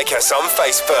ya. Like us on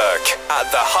Facebook at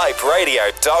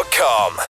thehyperadio.com.